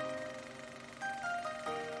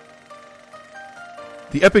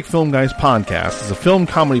 The Epic Film Guys podcast is a film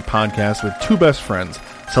comedy podcast with two best friends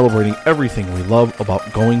celebrating everything we love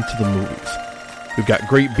about going to the movies. We've got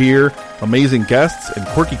great beer, amazing guests, and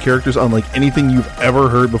quirky characters unlike anything you've ever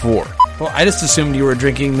heard before. Well, I just assumed you were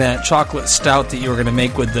drinking that chocolate stout that you were going to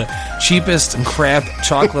make with the cheapest crap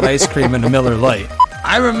chocolate ice cream in a Miller Lite.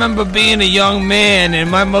 I remember being a young man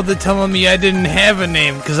and my mother telling me I didn't have a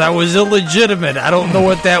name because I was illegitimate. I don't know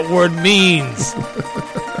what that word means.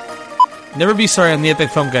 Never be sorry on the Epic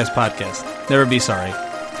Film Guys podcast. Never be sorry.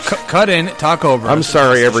 Cut in, talk over. I'm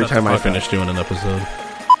sorry every time I finish doing an episode.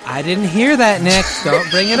 I didn't hear that, Nick. Don't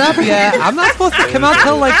bring it up yet. I'm not supposed to come out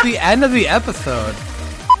till like the end of the episode.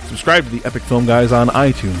 Subscribe to the Epic Film Guys on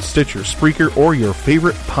iTunes, Stitcher, Spreaker, or your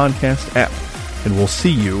favorite podcast app. And we'll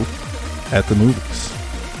see you at the movies.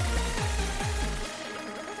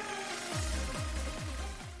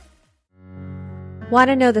 Want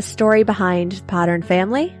to know the story behind Podern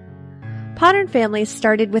Family? Podern Family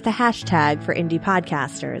started with a hashtag for indie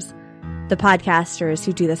podcasters. The podcasters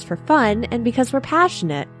who do this for fun and because we're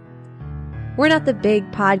passionate. We're not the big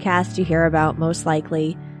podcast you hear about, most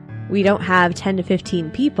likely. We don't have 10 to 15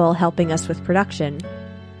 people helping us with production.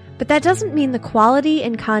 But that doesn't mean the quality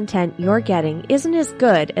and content you're getting isn't as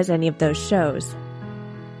good as any of those shows.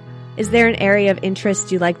 Is there an area of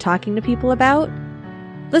interest you like talking to people about?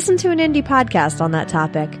 Listen to an indie podcast on that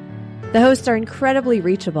topic. The hosts are incredibly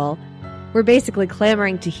reachable. We're basically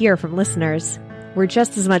clamoring to hear from listeners. We're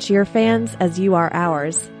just as much your fans as you are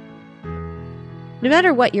ours. No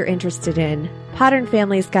matter what you're interested in, Podern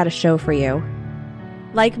Family's got a show for you.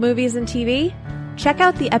 Like movies and TV? Check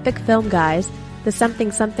out the Epic Film Guys, the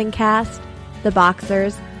Something Something Cast, the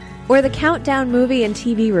Boxers, or the Countdown Movie and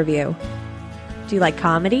TV Review. Do you like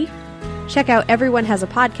comedy? Check out Everyone Has a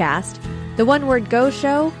Podcast, The One Word Go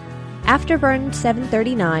Show, Afterburn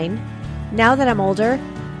 739, Now That I'm Older,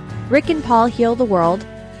 Rick and Paul Heal the World,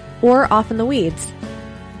 or Off in the Weeds.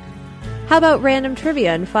 How about random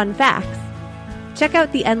trivia and fun facts? Check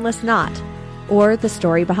out The Endless Knot, or The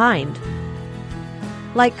Story Behind.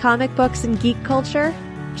 Like comic books and geek culture?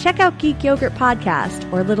 Check out Geek Yogurt Podcast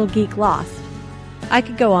or Little Geek Lost. I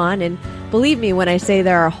could go on, and believe me when I say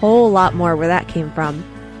there are a whole lot more where that came from.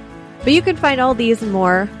 But you can find all these and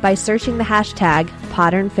more by searching the hashtag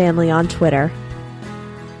 #PodernFamily on Twitter.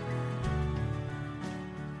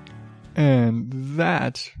 And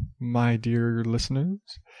that, my dear listeners,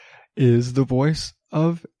 is the voice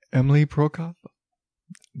of Emily Prokop,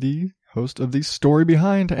 the host of The Story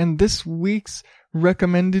Behind, and this week's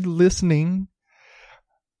recommended listening.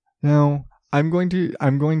 Now, I'm going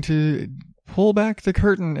to pull back the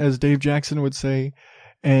curtain, as Dave Jackson would say,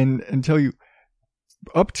 and tell you,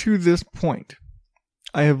 up to this point,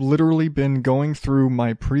 I have literally been going through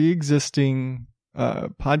my pre-existing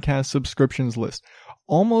podcast subscriptions list,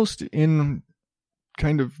 almost in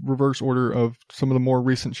kind of reverse order of some of the more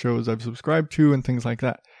recent shows I've subscribed to and things like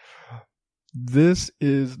that. This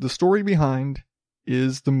is The Story Behind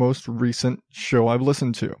is the most recent show I've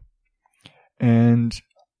listened to. And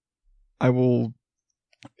I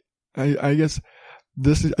guess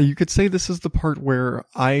this is, you could say this is the part where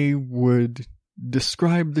I would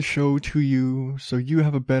describe the show to you so you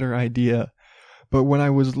have a better idea. But when I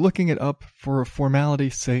was looking it up for a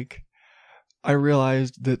formality's sake, I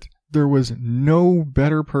realized that there was no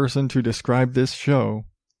better person to describe this show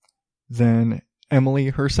than Emily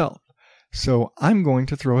herself. So I'm going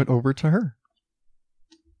to throw it over to her.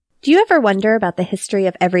 Do you ever wonder about the history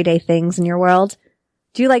of everyday things in your world?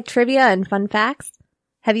 Do you like trivia and fun facts?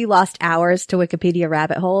 Have you lost hours to Wikipedia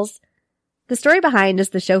rabbit holes? The Story Behind is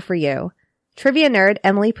the show for you. Trivia nerd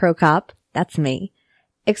Emily Prokop, that's me,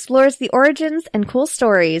 explores the origins and cool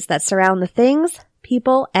stories that surround the things,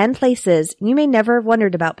 people, and places you may never have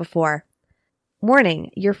wondered about before.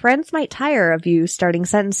 Warning, your friends might tire of you starting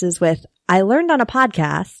sentences with, "I learned on a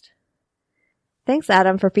podcast." Thanks,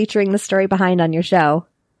 Adam, for featuring The Story Behind on your show.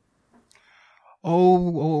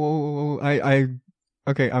 Okay,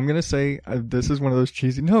 I'm going to say this is one of those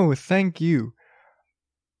cheesy, no, thank you.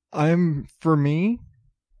 For me,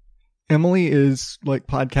 Emily is like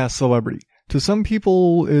podcast celebrity. To some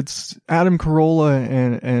people, it's Adam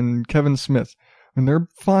Carolla and Kevin Smith, and they're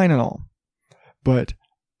fine and all. But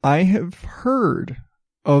I have heard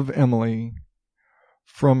of Emily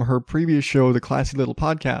from her previous show, The Classy Little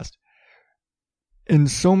Podcast, in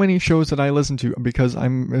so many shows that I listen to, because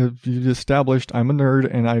you've established I'm a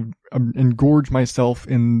nerd and I've engorged myself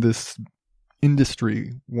in this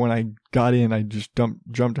industry. When I got in, I just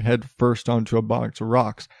jumped head first onto a box of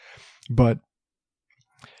rocks. But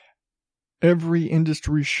every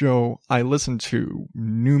industry show I listen to,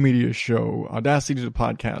 New Media Show, Audacity to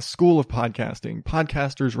Podcast, School of Podcasting,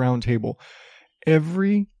 Podcasters Roundtable,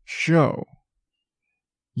 every show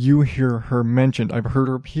you hear her mentioned. I've heard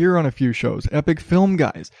her appear on a few shows. Epic Film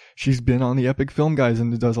Guys. She's been on the Epic Film Guys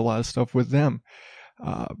and does a lot of stuff with them.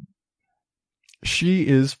 She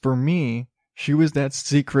is, for me, she was that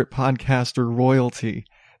secret podcaster royalty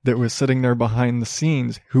that was sitting there behind the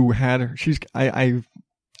scenes who had her. I've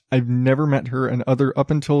never met her, and up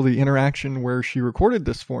until the interaction where she recorded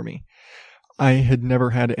this for me, I had never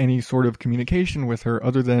had any sort of communication with her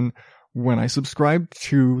other than when I subscribed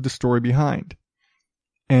to The Story Behind.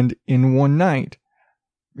 And in one night,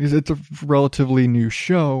 because it's a relatively new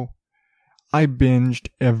show, I binged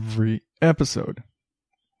every episode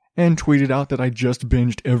and tweeted out that I just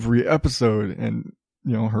binged every episode, and,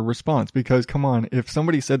 her response, because come on, if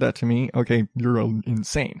somebody said that to me, okay, you're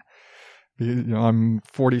insane. I'm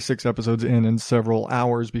 46 episodes in several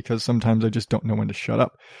hours because sometimes I just don't know when to shut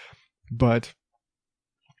up. But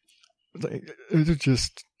it's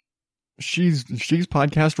just, she's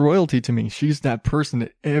podcast royalty to me. She's that person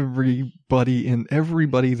that everybody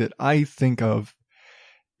that I think of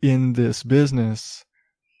in this business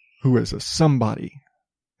who is a somebody.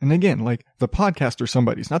 And again, like the podcaster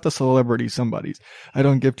somebodies, not the celebrity somebodies. I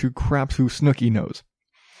don't give two craps who Snooki knows.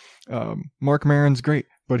 Mark Maron's great,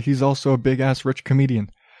 but he's also a big ass rich comedian.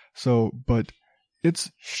 So, but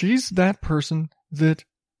she's that person that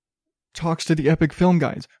talks to the Epic Film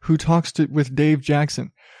Guys, who talks with Dave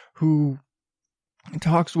Jackson, who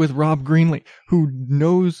talks with Rob Greenlee,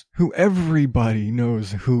 who everybody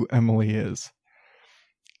knows who Emily is.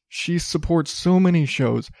 She supports so many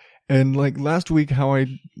shows. And like last week, how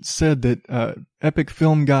I said that Epic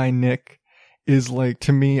Film Guy Nick is like,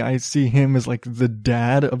 to me, I see him as like the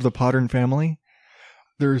dad of the Podern family.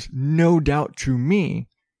 There's no doubt to me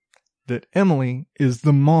that Emily is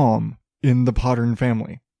the mom in the Podern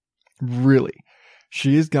family. Really.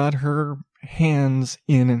 She has got her hands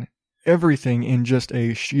in everything in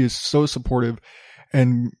she is so supportive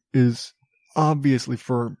and is obviously,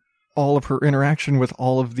 for all of her interaction with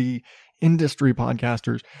all of the industry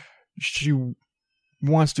podcasters, she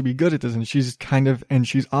wants to be good at this, and she's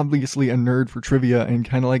obviously a nerd for trivia, and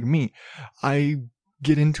kind of like me. I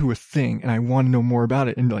get into a thing and I want to know more about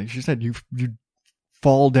it. And like she said, you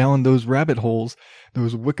fall down those rabbit holes,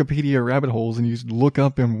 those Wikipedia rabbit holes, and you look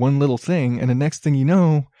up in one little thing, and the next thing you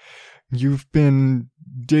know, you've been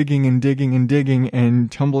digging and digging and digging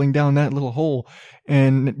and tumbling down that little hole,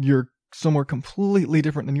 and you're somewhere completely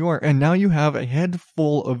different than you are. And now you have a head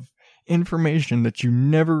full of information that you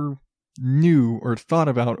never knew or thought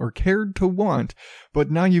about or cared to want,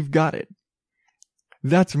 but now you've got it.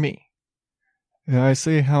 That's me. And I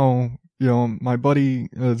say how, my buddy,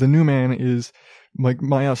 the new man, is like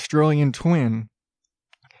my Australian twin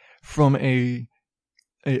from an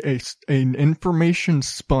information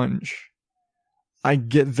sponge. I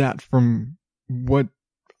get that from what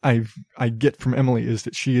I get from Emily, is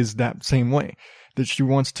that she is that same way, that she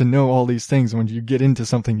wants to know all these things. And when you get into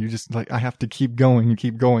something, you just like, I have to keep going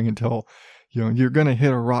until, you're going to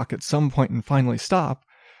hit a rock at some point and finally stop.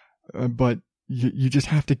 But you just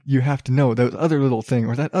have to know that other little thing,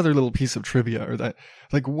 or that other little piece of trivia, or that,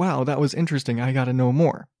 like, wow, that was interesting, I got to know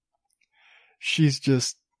more.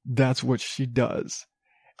 That's what she does.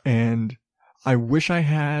 And I wish I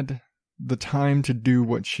had the time to do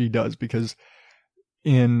what she does, because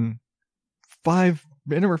in 5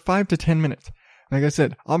 to 10 minutes, like I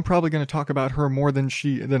said, I'm probably going to talk about her more than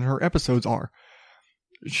her episodes are.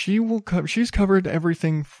 She's covered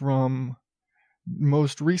everything from,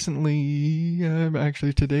 most recently,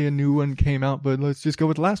 actually today a new one came out, but let's just go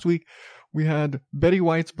with last week. We had Betty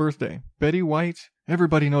White's birthday. Betty White,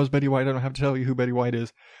 everybody knows Betty White. I don't have to tell you who Betty White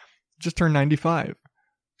is. Just turned 95.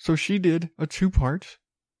 So she did a 2-part,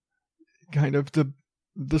 kind of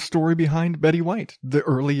the story behind Betty White, the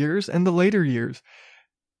early years and the later years.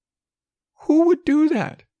 Who would do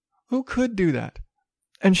that? Who could do that?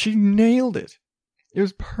 And she nailed it. It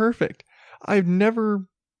was perfect. I never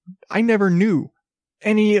knew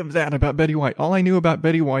any of that about Betty White. All I knew about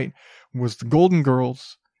Betty White was the Golden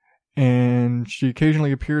Girls, and she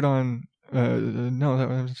occasionally appeared on and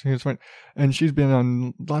she's been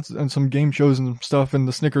on some game shows and stuff, and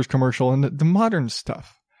the Snickers commercial, and the modern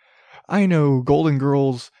stuff. I know Golden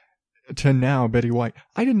Girls to now Betty White.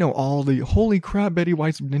 I didn't know all the, holy crap, Betty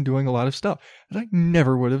White's been doing a lot of stuff that I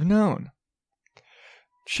never would have known.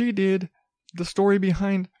 She did the story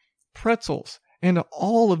behind pretzels and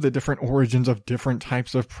all of the different origins of different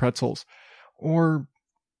types of pretzels.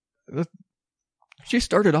 She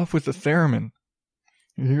started off with the theremin.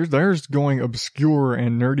 There's going obscure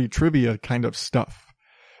and nerdy trivia kind of stuff,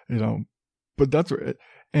 but that's,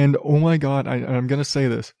 and oh my God, I'm going to say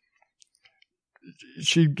this.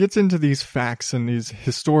 She gets into these facts and these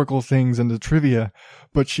historical things and the trivia,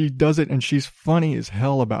 but she does it, and she's funny as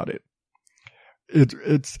hell about it.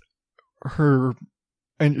 It's her,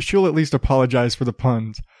 and she'll at least apologize for the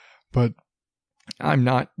puns, but I'm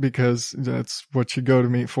not, because that's what you go to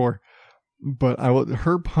me for. But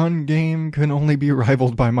her pun game can only be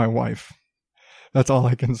rivaled by my wife. That's all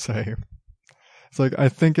I can say. It's like, I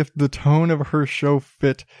think if the tone of her show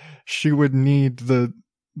fit, she would need the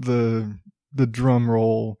drum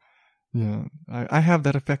roll. I have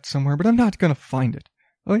that effect somewhere, but I'm not going to find it.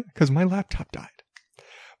 Oh yeah, because my laptop died.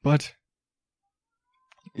 But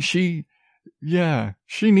she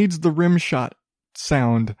needs the rim shot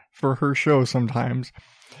sound for her show sometimes,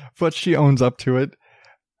 but she owns up to it.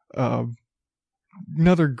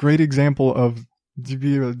 Another great example of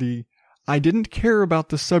I didn't care about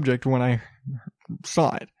the subject when I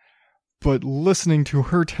saw it, but listening to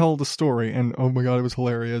her tell the story, and oh my God, it was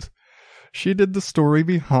hilarious. She did the story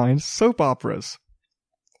behind soap operas.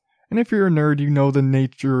 And if you're a nerd, you know the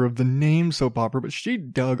nature of the name soap opera, but she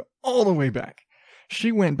dug all the way back.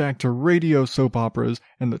 She went back to radio soap operas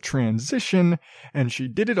and the transition, and she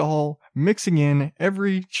did it all, mixing in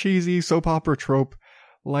every cheesy soap opera trope,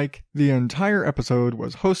 like the entire episode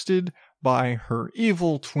was hosted by her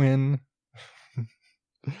evil twin.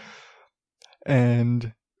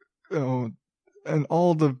 And and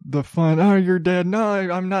all the fun. Oh, you're dead. No,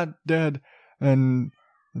 I'm not dead. And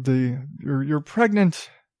you're pregnant.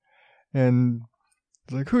 And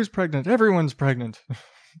like, who's pregnant? Everyone's pregnant.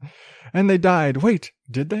 And they died. Wait,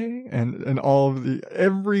 did they? And all of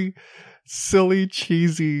every silly,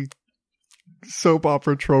 cheesy soap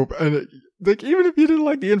opera trope. And like, even if you didn't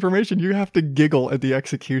like the information, you have to giggle at the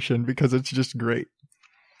execution because it's just great.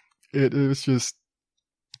 It was just,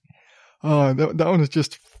 that one is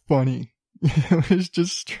just funny. It was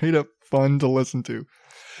just straight up fun to listen to.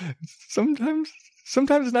 Sometimes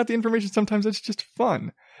it's not the information. Sometimes it's just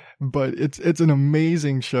fun. But it's an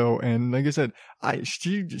amazing show, and like I said,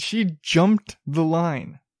 she jumped the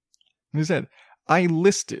line. Like I said, I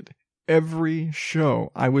listed every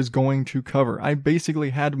show I was going to cover. I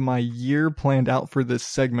basically had my year planned out for this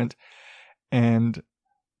segment, and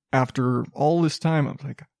after all this time, I was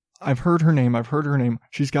like, I've heard her name.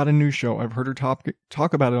 She's got a new show. I've heard her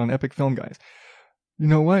talk about it on Epic Film Guys. You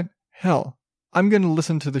know what? Hell, I'm going to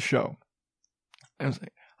listen to the show. I was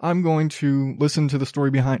like, I'm going to listen to the story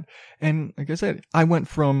behind. And like I said, I went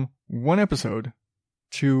from one episode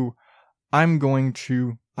to I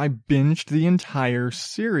binged the entire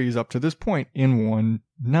series up to this point in one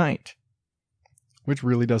night, which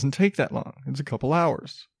really doesn't take that long. It's a couple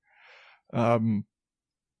hours. And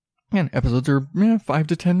episodes are 5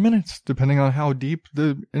 to 10 minutes, depending on how deep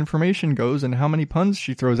the information goes and how many puns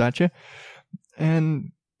she throws at you.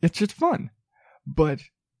 And it's just fun. But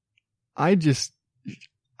I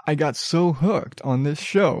got so hooked on this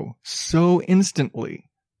show so instantly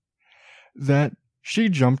that she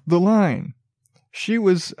jumped the line.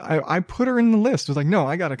 I put her in the list. I was like, no,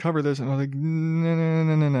 I got to cover this. And I was like,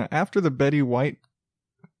 no. After the Betty White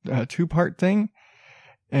 2-part thing,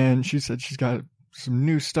 and she said she's got some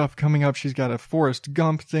new stuff coming up. She's got a Forrest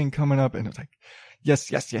Gump thing coming up. And I was like,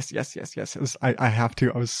 yes. I have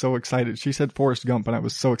to. I was so excited. She said Forrest Gump, and I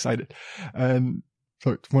was so excited. And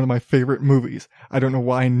so it's one of my favorite movies. I don't know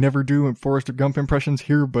why I never do Forrest Gump impressions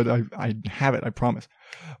here, but I have it, I promise.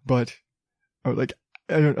 But I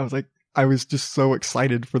was just so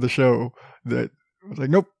excited for the show that I was like,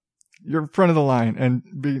 nope, you're in front of the line. And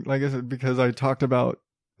like I said, because I talked about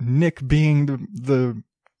Nick being the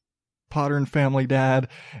Potter and Family dad,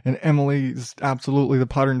 and Emily is absolutely the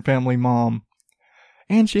Potter and Family mom.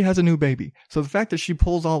 And she has a new baby. So the fact that she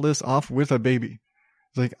pulls all this off with a baby,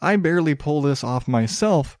 it's like, I barely pull this off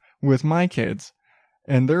myself with my kids,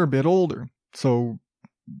 and they're a bit older. So,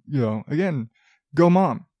 again, go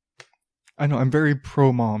mom. I know, I'm very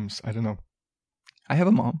pro moms. I don't know. I have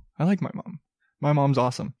a mom. I like my mom. My mom's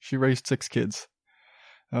awesome. She raised 6 kids.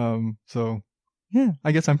 So, yeah,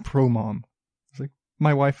 I guess I'm pro mom. It's like,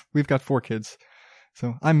 my wife, we've got 4 kids.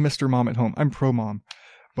 So I'm Mr. Mom at home. I'm pro mom.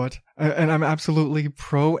 But, and I'm absolutely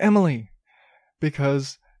pro Emily,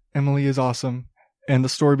 because Emily is awesome. And the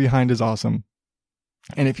story behind is awesome.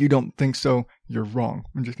 And if you don't think so, you're wrong.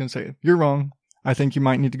 I'm just going to say it. You're wrong. I think you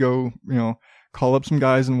might need to go, call up some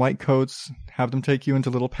guys in white coats, have them take you into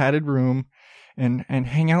a little padded room and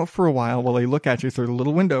hang out for a while they look at you through the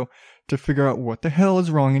little window to figure out what the hell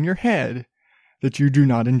is wrong in your head that you do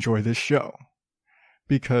not enjoy this show.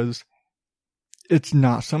 Because it's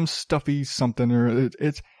not some stuffy something, or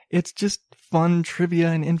it's just fun trivia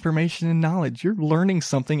and information and knowledge. You're learning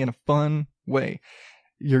something in a fun way.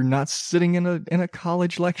 You're not sitting in a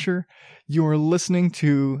college lecture. You're listening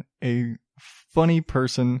to a funny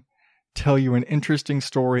person tell you an interesting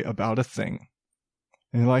story about a thing.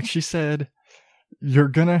 And like she said, you're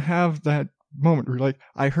gonna have that moment where, like,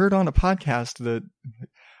 I heard on a podcast that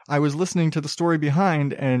I was listening to the story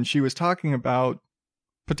behind, and she was talking about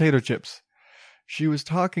potato chips. She was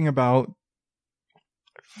talking about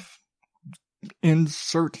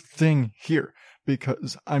insert thing here,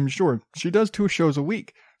 because I'm sure she does 2 shows a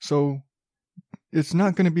week. So it's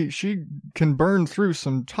not going to be, she can burn through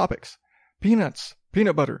some topics. Peanuts,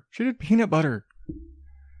 peanut butter. She did peanut butter.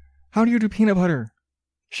 How do you do peanut butter?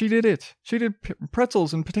 She did it. She did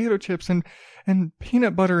pretzels and potato chips and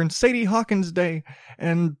peanut butter and Sadie Hawkins Day.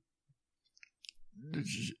 And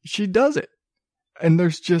she does it. And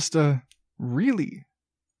there's just really,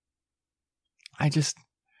 I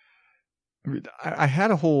had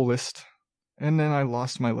a whole list, and then I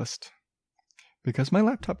lost my list because my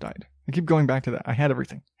laptop died. I keep going back to that. I had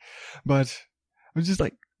everything, but I was just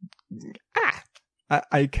like,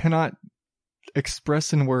 I cannot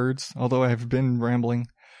express in words, although I've been rambling,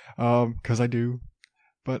 because I do,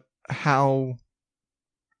 but how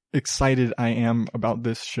excited I am about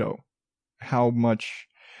this show. How much,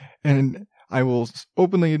 and I will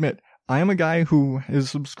openly admit, I am a guy who is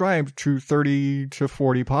subscribed to 30 to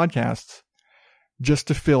 40 podcasts just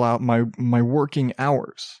to fill out my working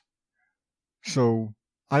hours. So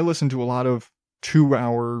I listen to a lot of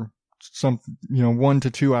 2-hour, 1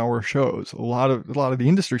 to 2 hour shows. A lot of the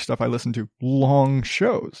industry stuff I listen to, long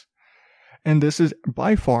shows. And this is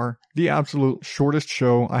by far the absolute shortest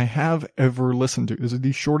show I have ever listened to. This is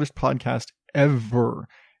the shortest podcast ever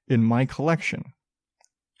in my collection.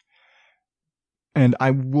 And I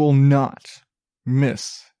will not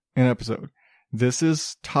miss an episode. This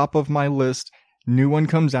is top of my list. New one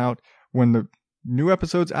comes out. When the new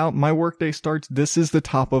episode's out, my workday starts. This is the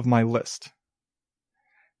top of my list.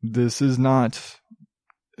 This is not,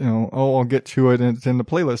 I'll get to it and it's in the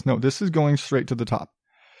playlist. No, this is going straight to the top.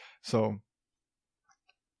 So,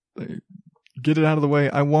 get it out of the way.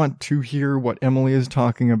 I want to hear what Emily is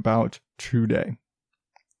talking about today.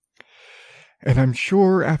 And I'm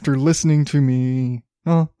sure after listening to me,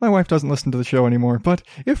 my wife doesn't listen to the show anymore, but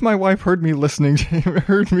if my wife heard me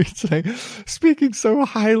speaking so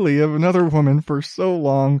highly of another woman for so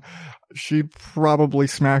long, she'd probably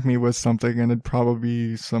smack me with something, and it'd probably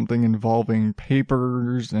be something involving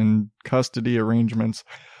papers and custody arrangements.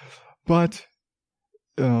 But,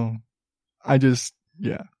 I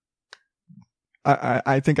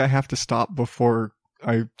think I have to stop before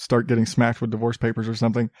I start getting smacked with divorce papers or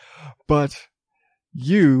something. But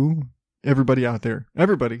everybody out there,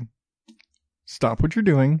 stop what you're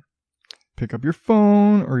doing. Pick up your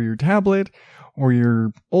phone or your tablet or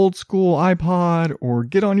your old school iPod or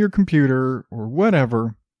get on your computer or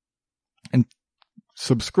whatever and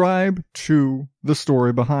subscribe to The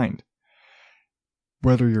Story Behind.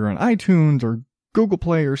 Whether you're on iTunes or Google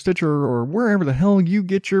Play or Stitcher or wherever the hell you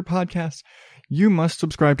get your podcasts, you must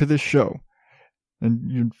subscribe to this show.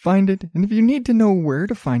 And you find it. And if you need to know where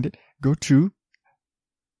to find it, go to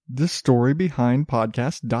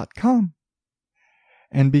thestorybehindpodcast.com.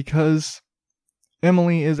 And because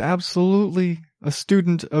Emily is absolutely a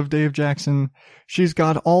student of Dave Jackson, she's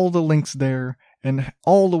got all the links there and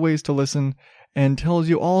all the ways to listen and tells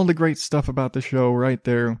you all the great stuff about the show right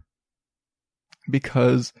there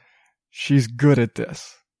because she's good at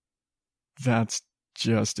this. That's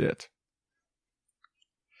just it.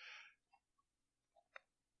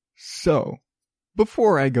 So,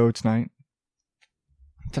 before I go tonight,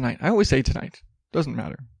 I always say tonight, doesn't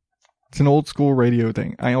matter. It's an old school radio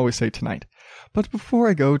thing. I always say tonight. But before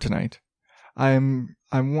I go tonight, I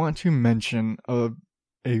want to mention a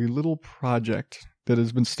little project that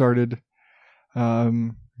has been started.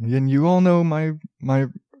 And you all know my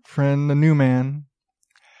friend, the new man,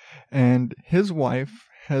 and his wife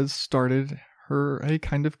has started a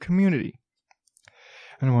kind of community.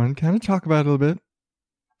 And I want to kind of talk about it a little bit.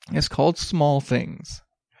 It's called Small Things.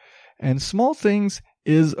 And Small Things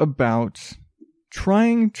is about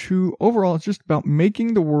it's just about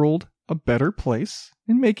making the world a better place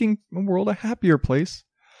and making the world a happier place,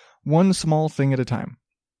 one small thing at a time.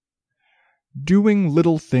 Doing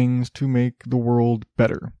little things to make the world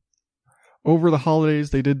better. Over the holidays,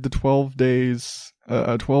 they did the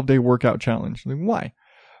 12-day workout challenge. Why?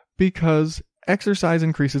 Because exercise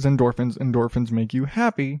increases endorphins. Endorphins make you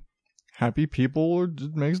happy. Happy people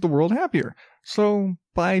makes the world happier. So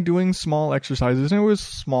by doing small exercises, and it was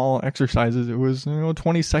small exercises, it was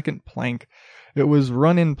 20-second plank, it was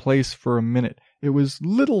run in place for a minute, it was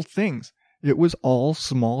little things, it was all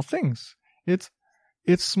small things. It's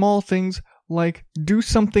small things like do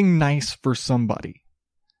something nice for somebody.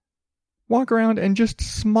 Walk around and just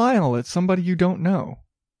smile at somebody you don't know.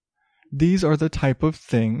 These are the type of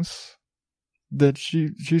things that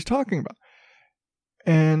she's talking about.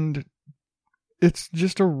 And it's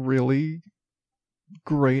just a really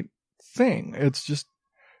great thing. It's just,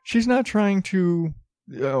 she's not trying to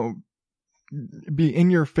be in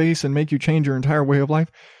your face and make you change your entire way of life.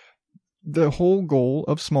 The whole goal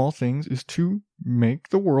of Small Things is to make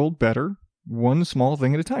the world better, one small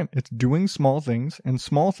thing at a time. It's doing small things, and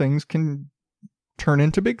small things can turn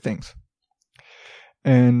into big things.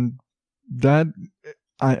 And that,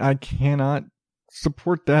 I cannot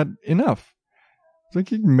support that enough. It's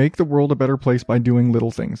like you can make the world a better place by doing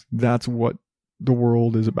little things. That's what the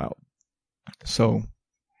world is about. So,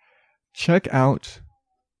 check out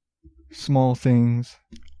Small Things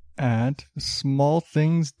at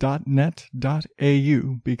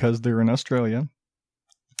smallthings.net.au because they're in Australia.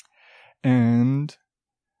 And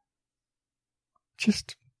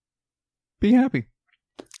just be happy.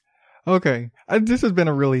 Okay, this has been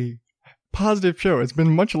a really positive show. It's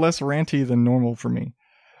been much less ranty than normal for me.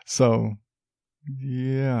 So,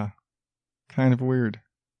 yeah, kind of weird.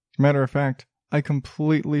 Matter of fact, I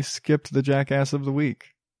completely skipped the Jackass of the Week.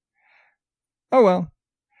 Oh well.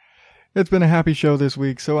 It's been a happy show this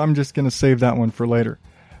week, so I'm just going to save that one for later.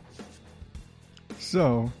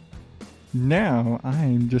 So, now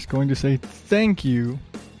I'm just going to say thank you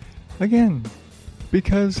again.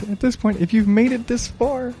 Because at this point, if you've made it this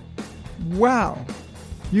far, wow,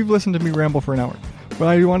 you've listened to me ramble for an hour. But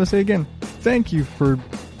I want to say again, thank you for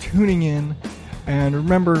tuning in. And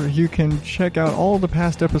remember, you can check out all the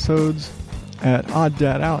past episodes at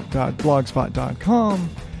odddadout.blogspot.com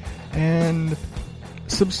and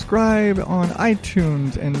subscribe on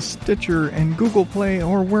iTunes and Stitcher and Google Play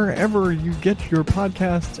or wherever you get your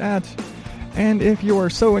podcasts at. And if you are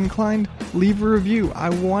so inclined, leave a review. I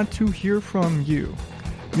want to hear from you.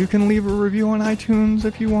 You can leave a review on iTunes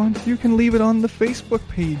if you want. You can leave it on the Facebook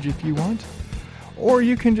page if you want. Or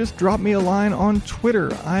you can just drop me a line on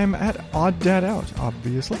Twitter. I'm at OddDadOut,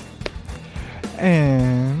 obviously.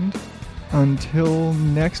 And until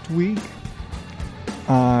next week,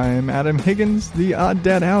 I'm Adam Higgins, the Odd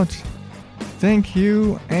Dad Out. Thank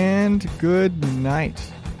you and good night.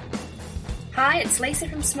 Hi, it's Lisa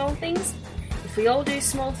from Small Things. If we all do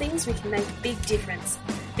small things, we can make a big difference.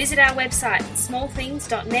 Visit our website,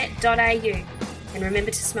 smallthings.net.au, and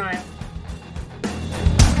remember to smile.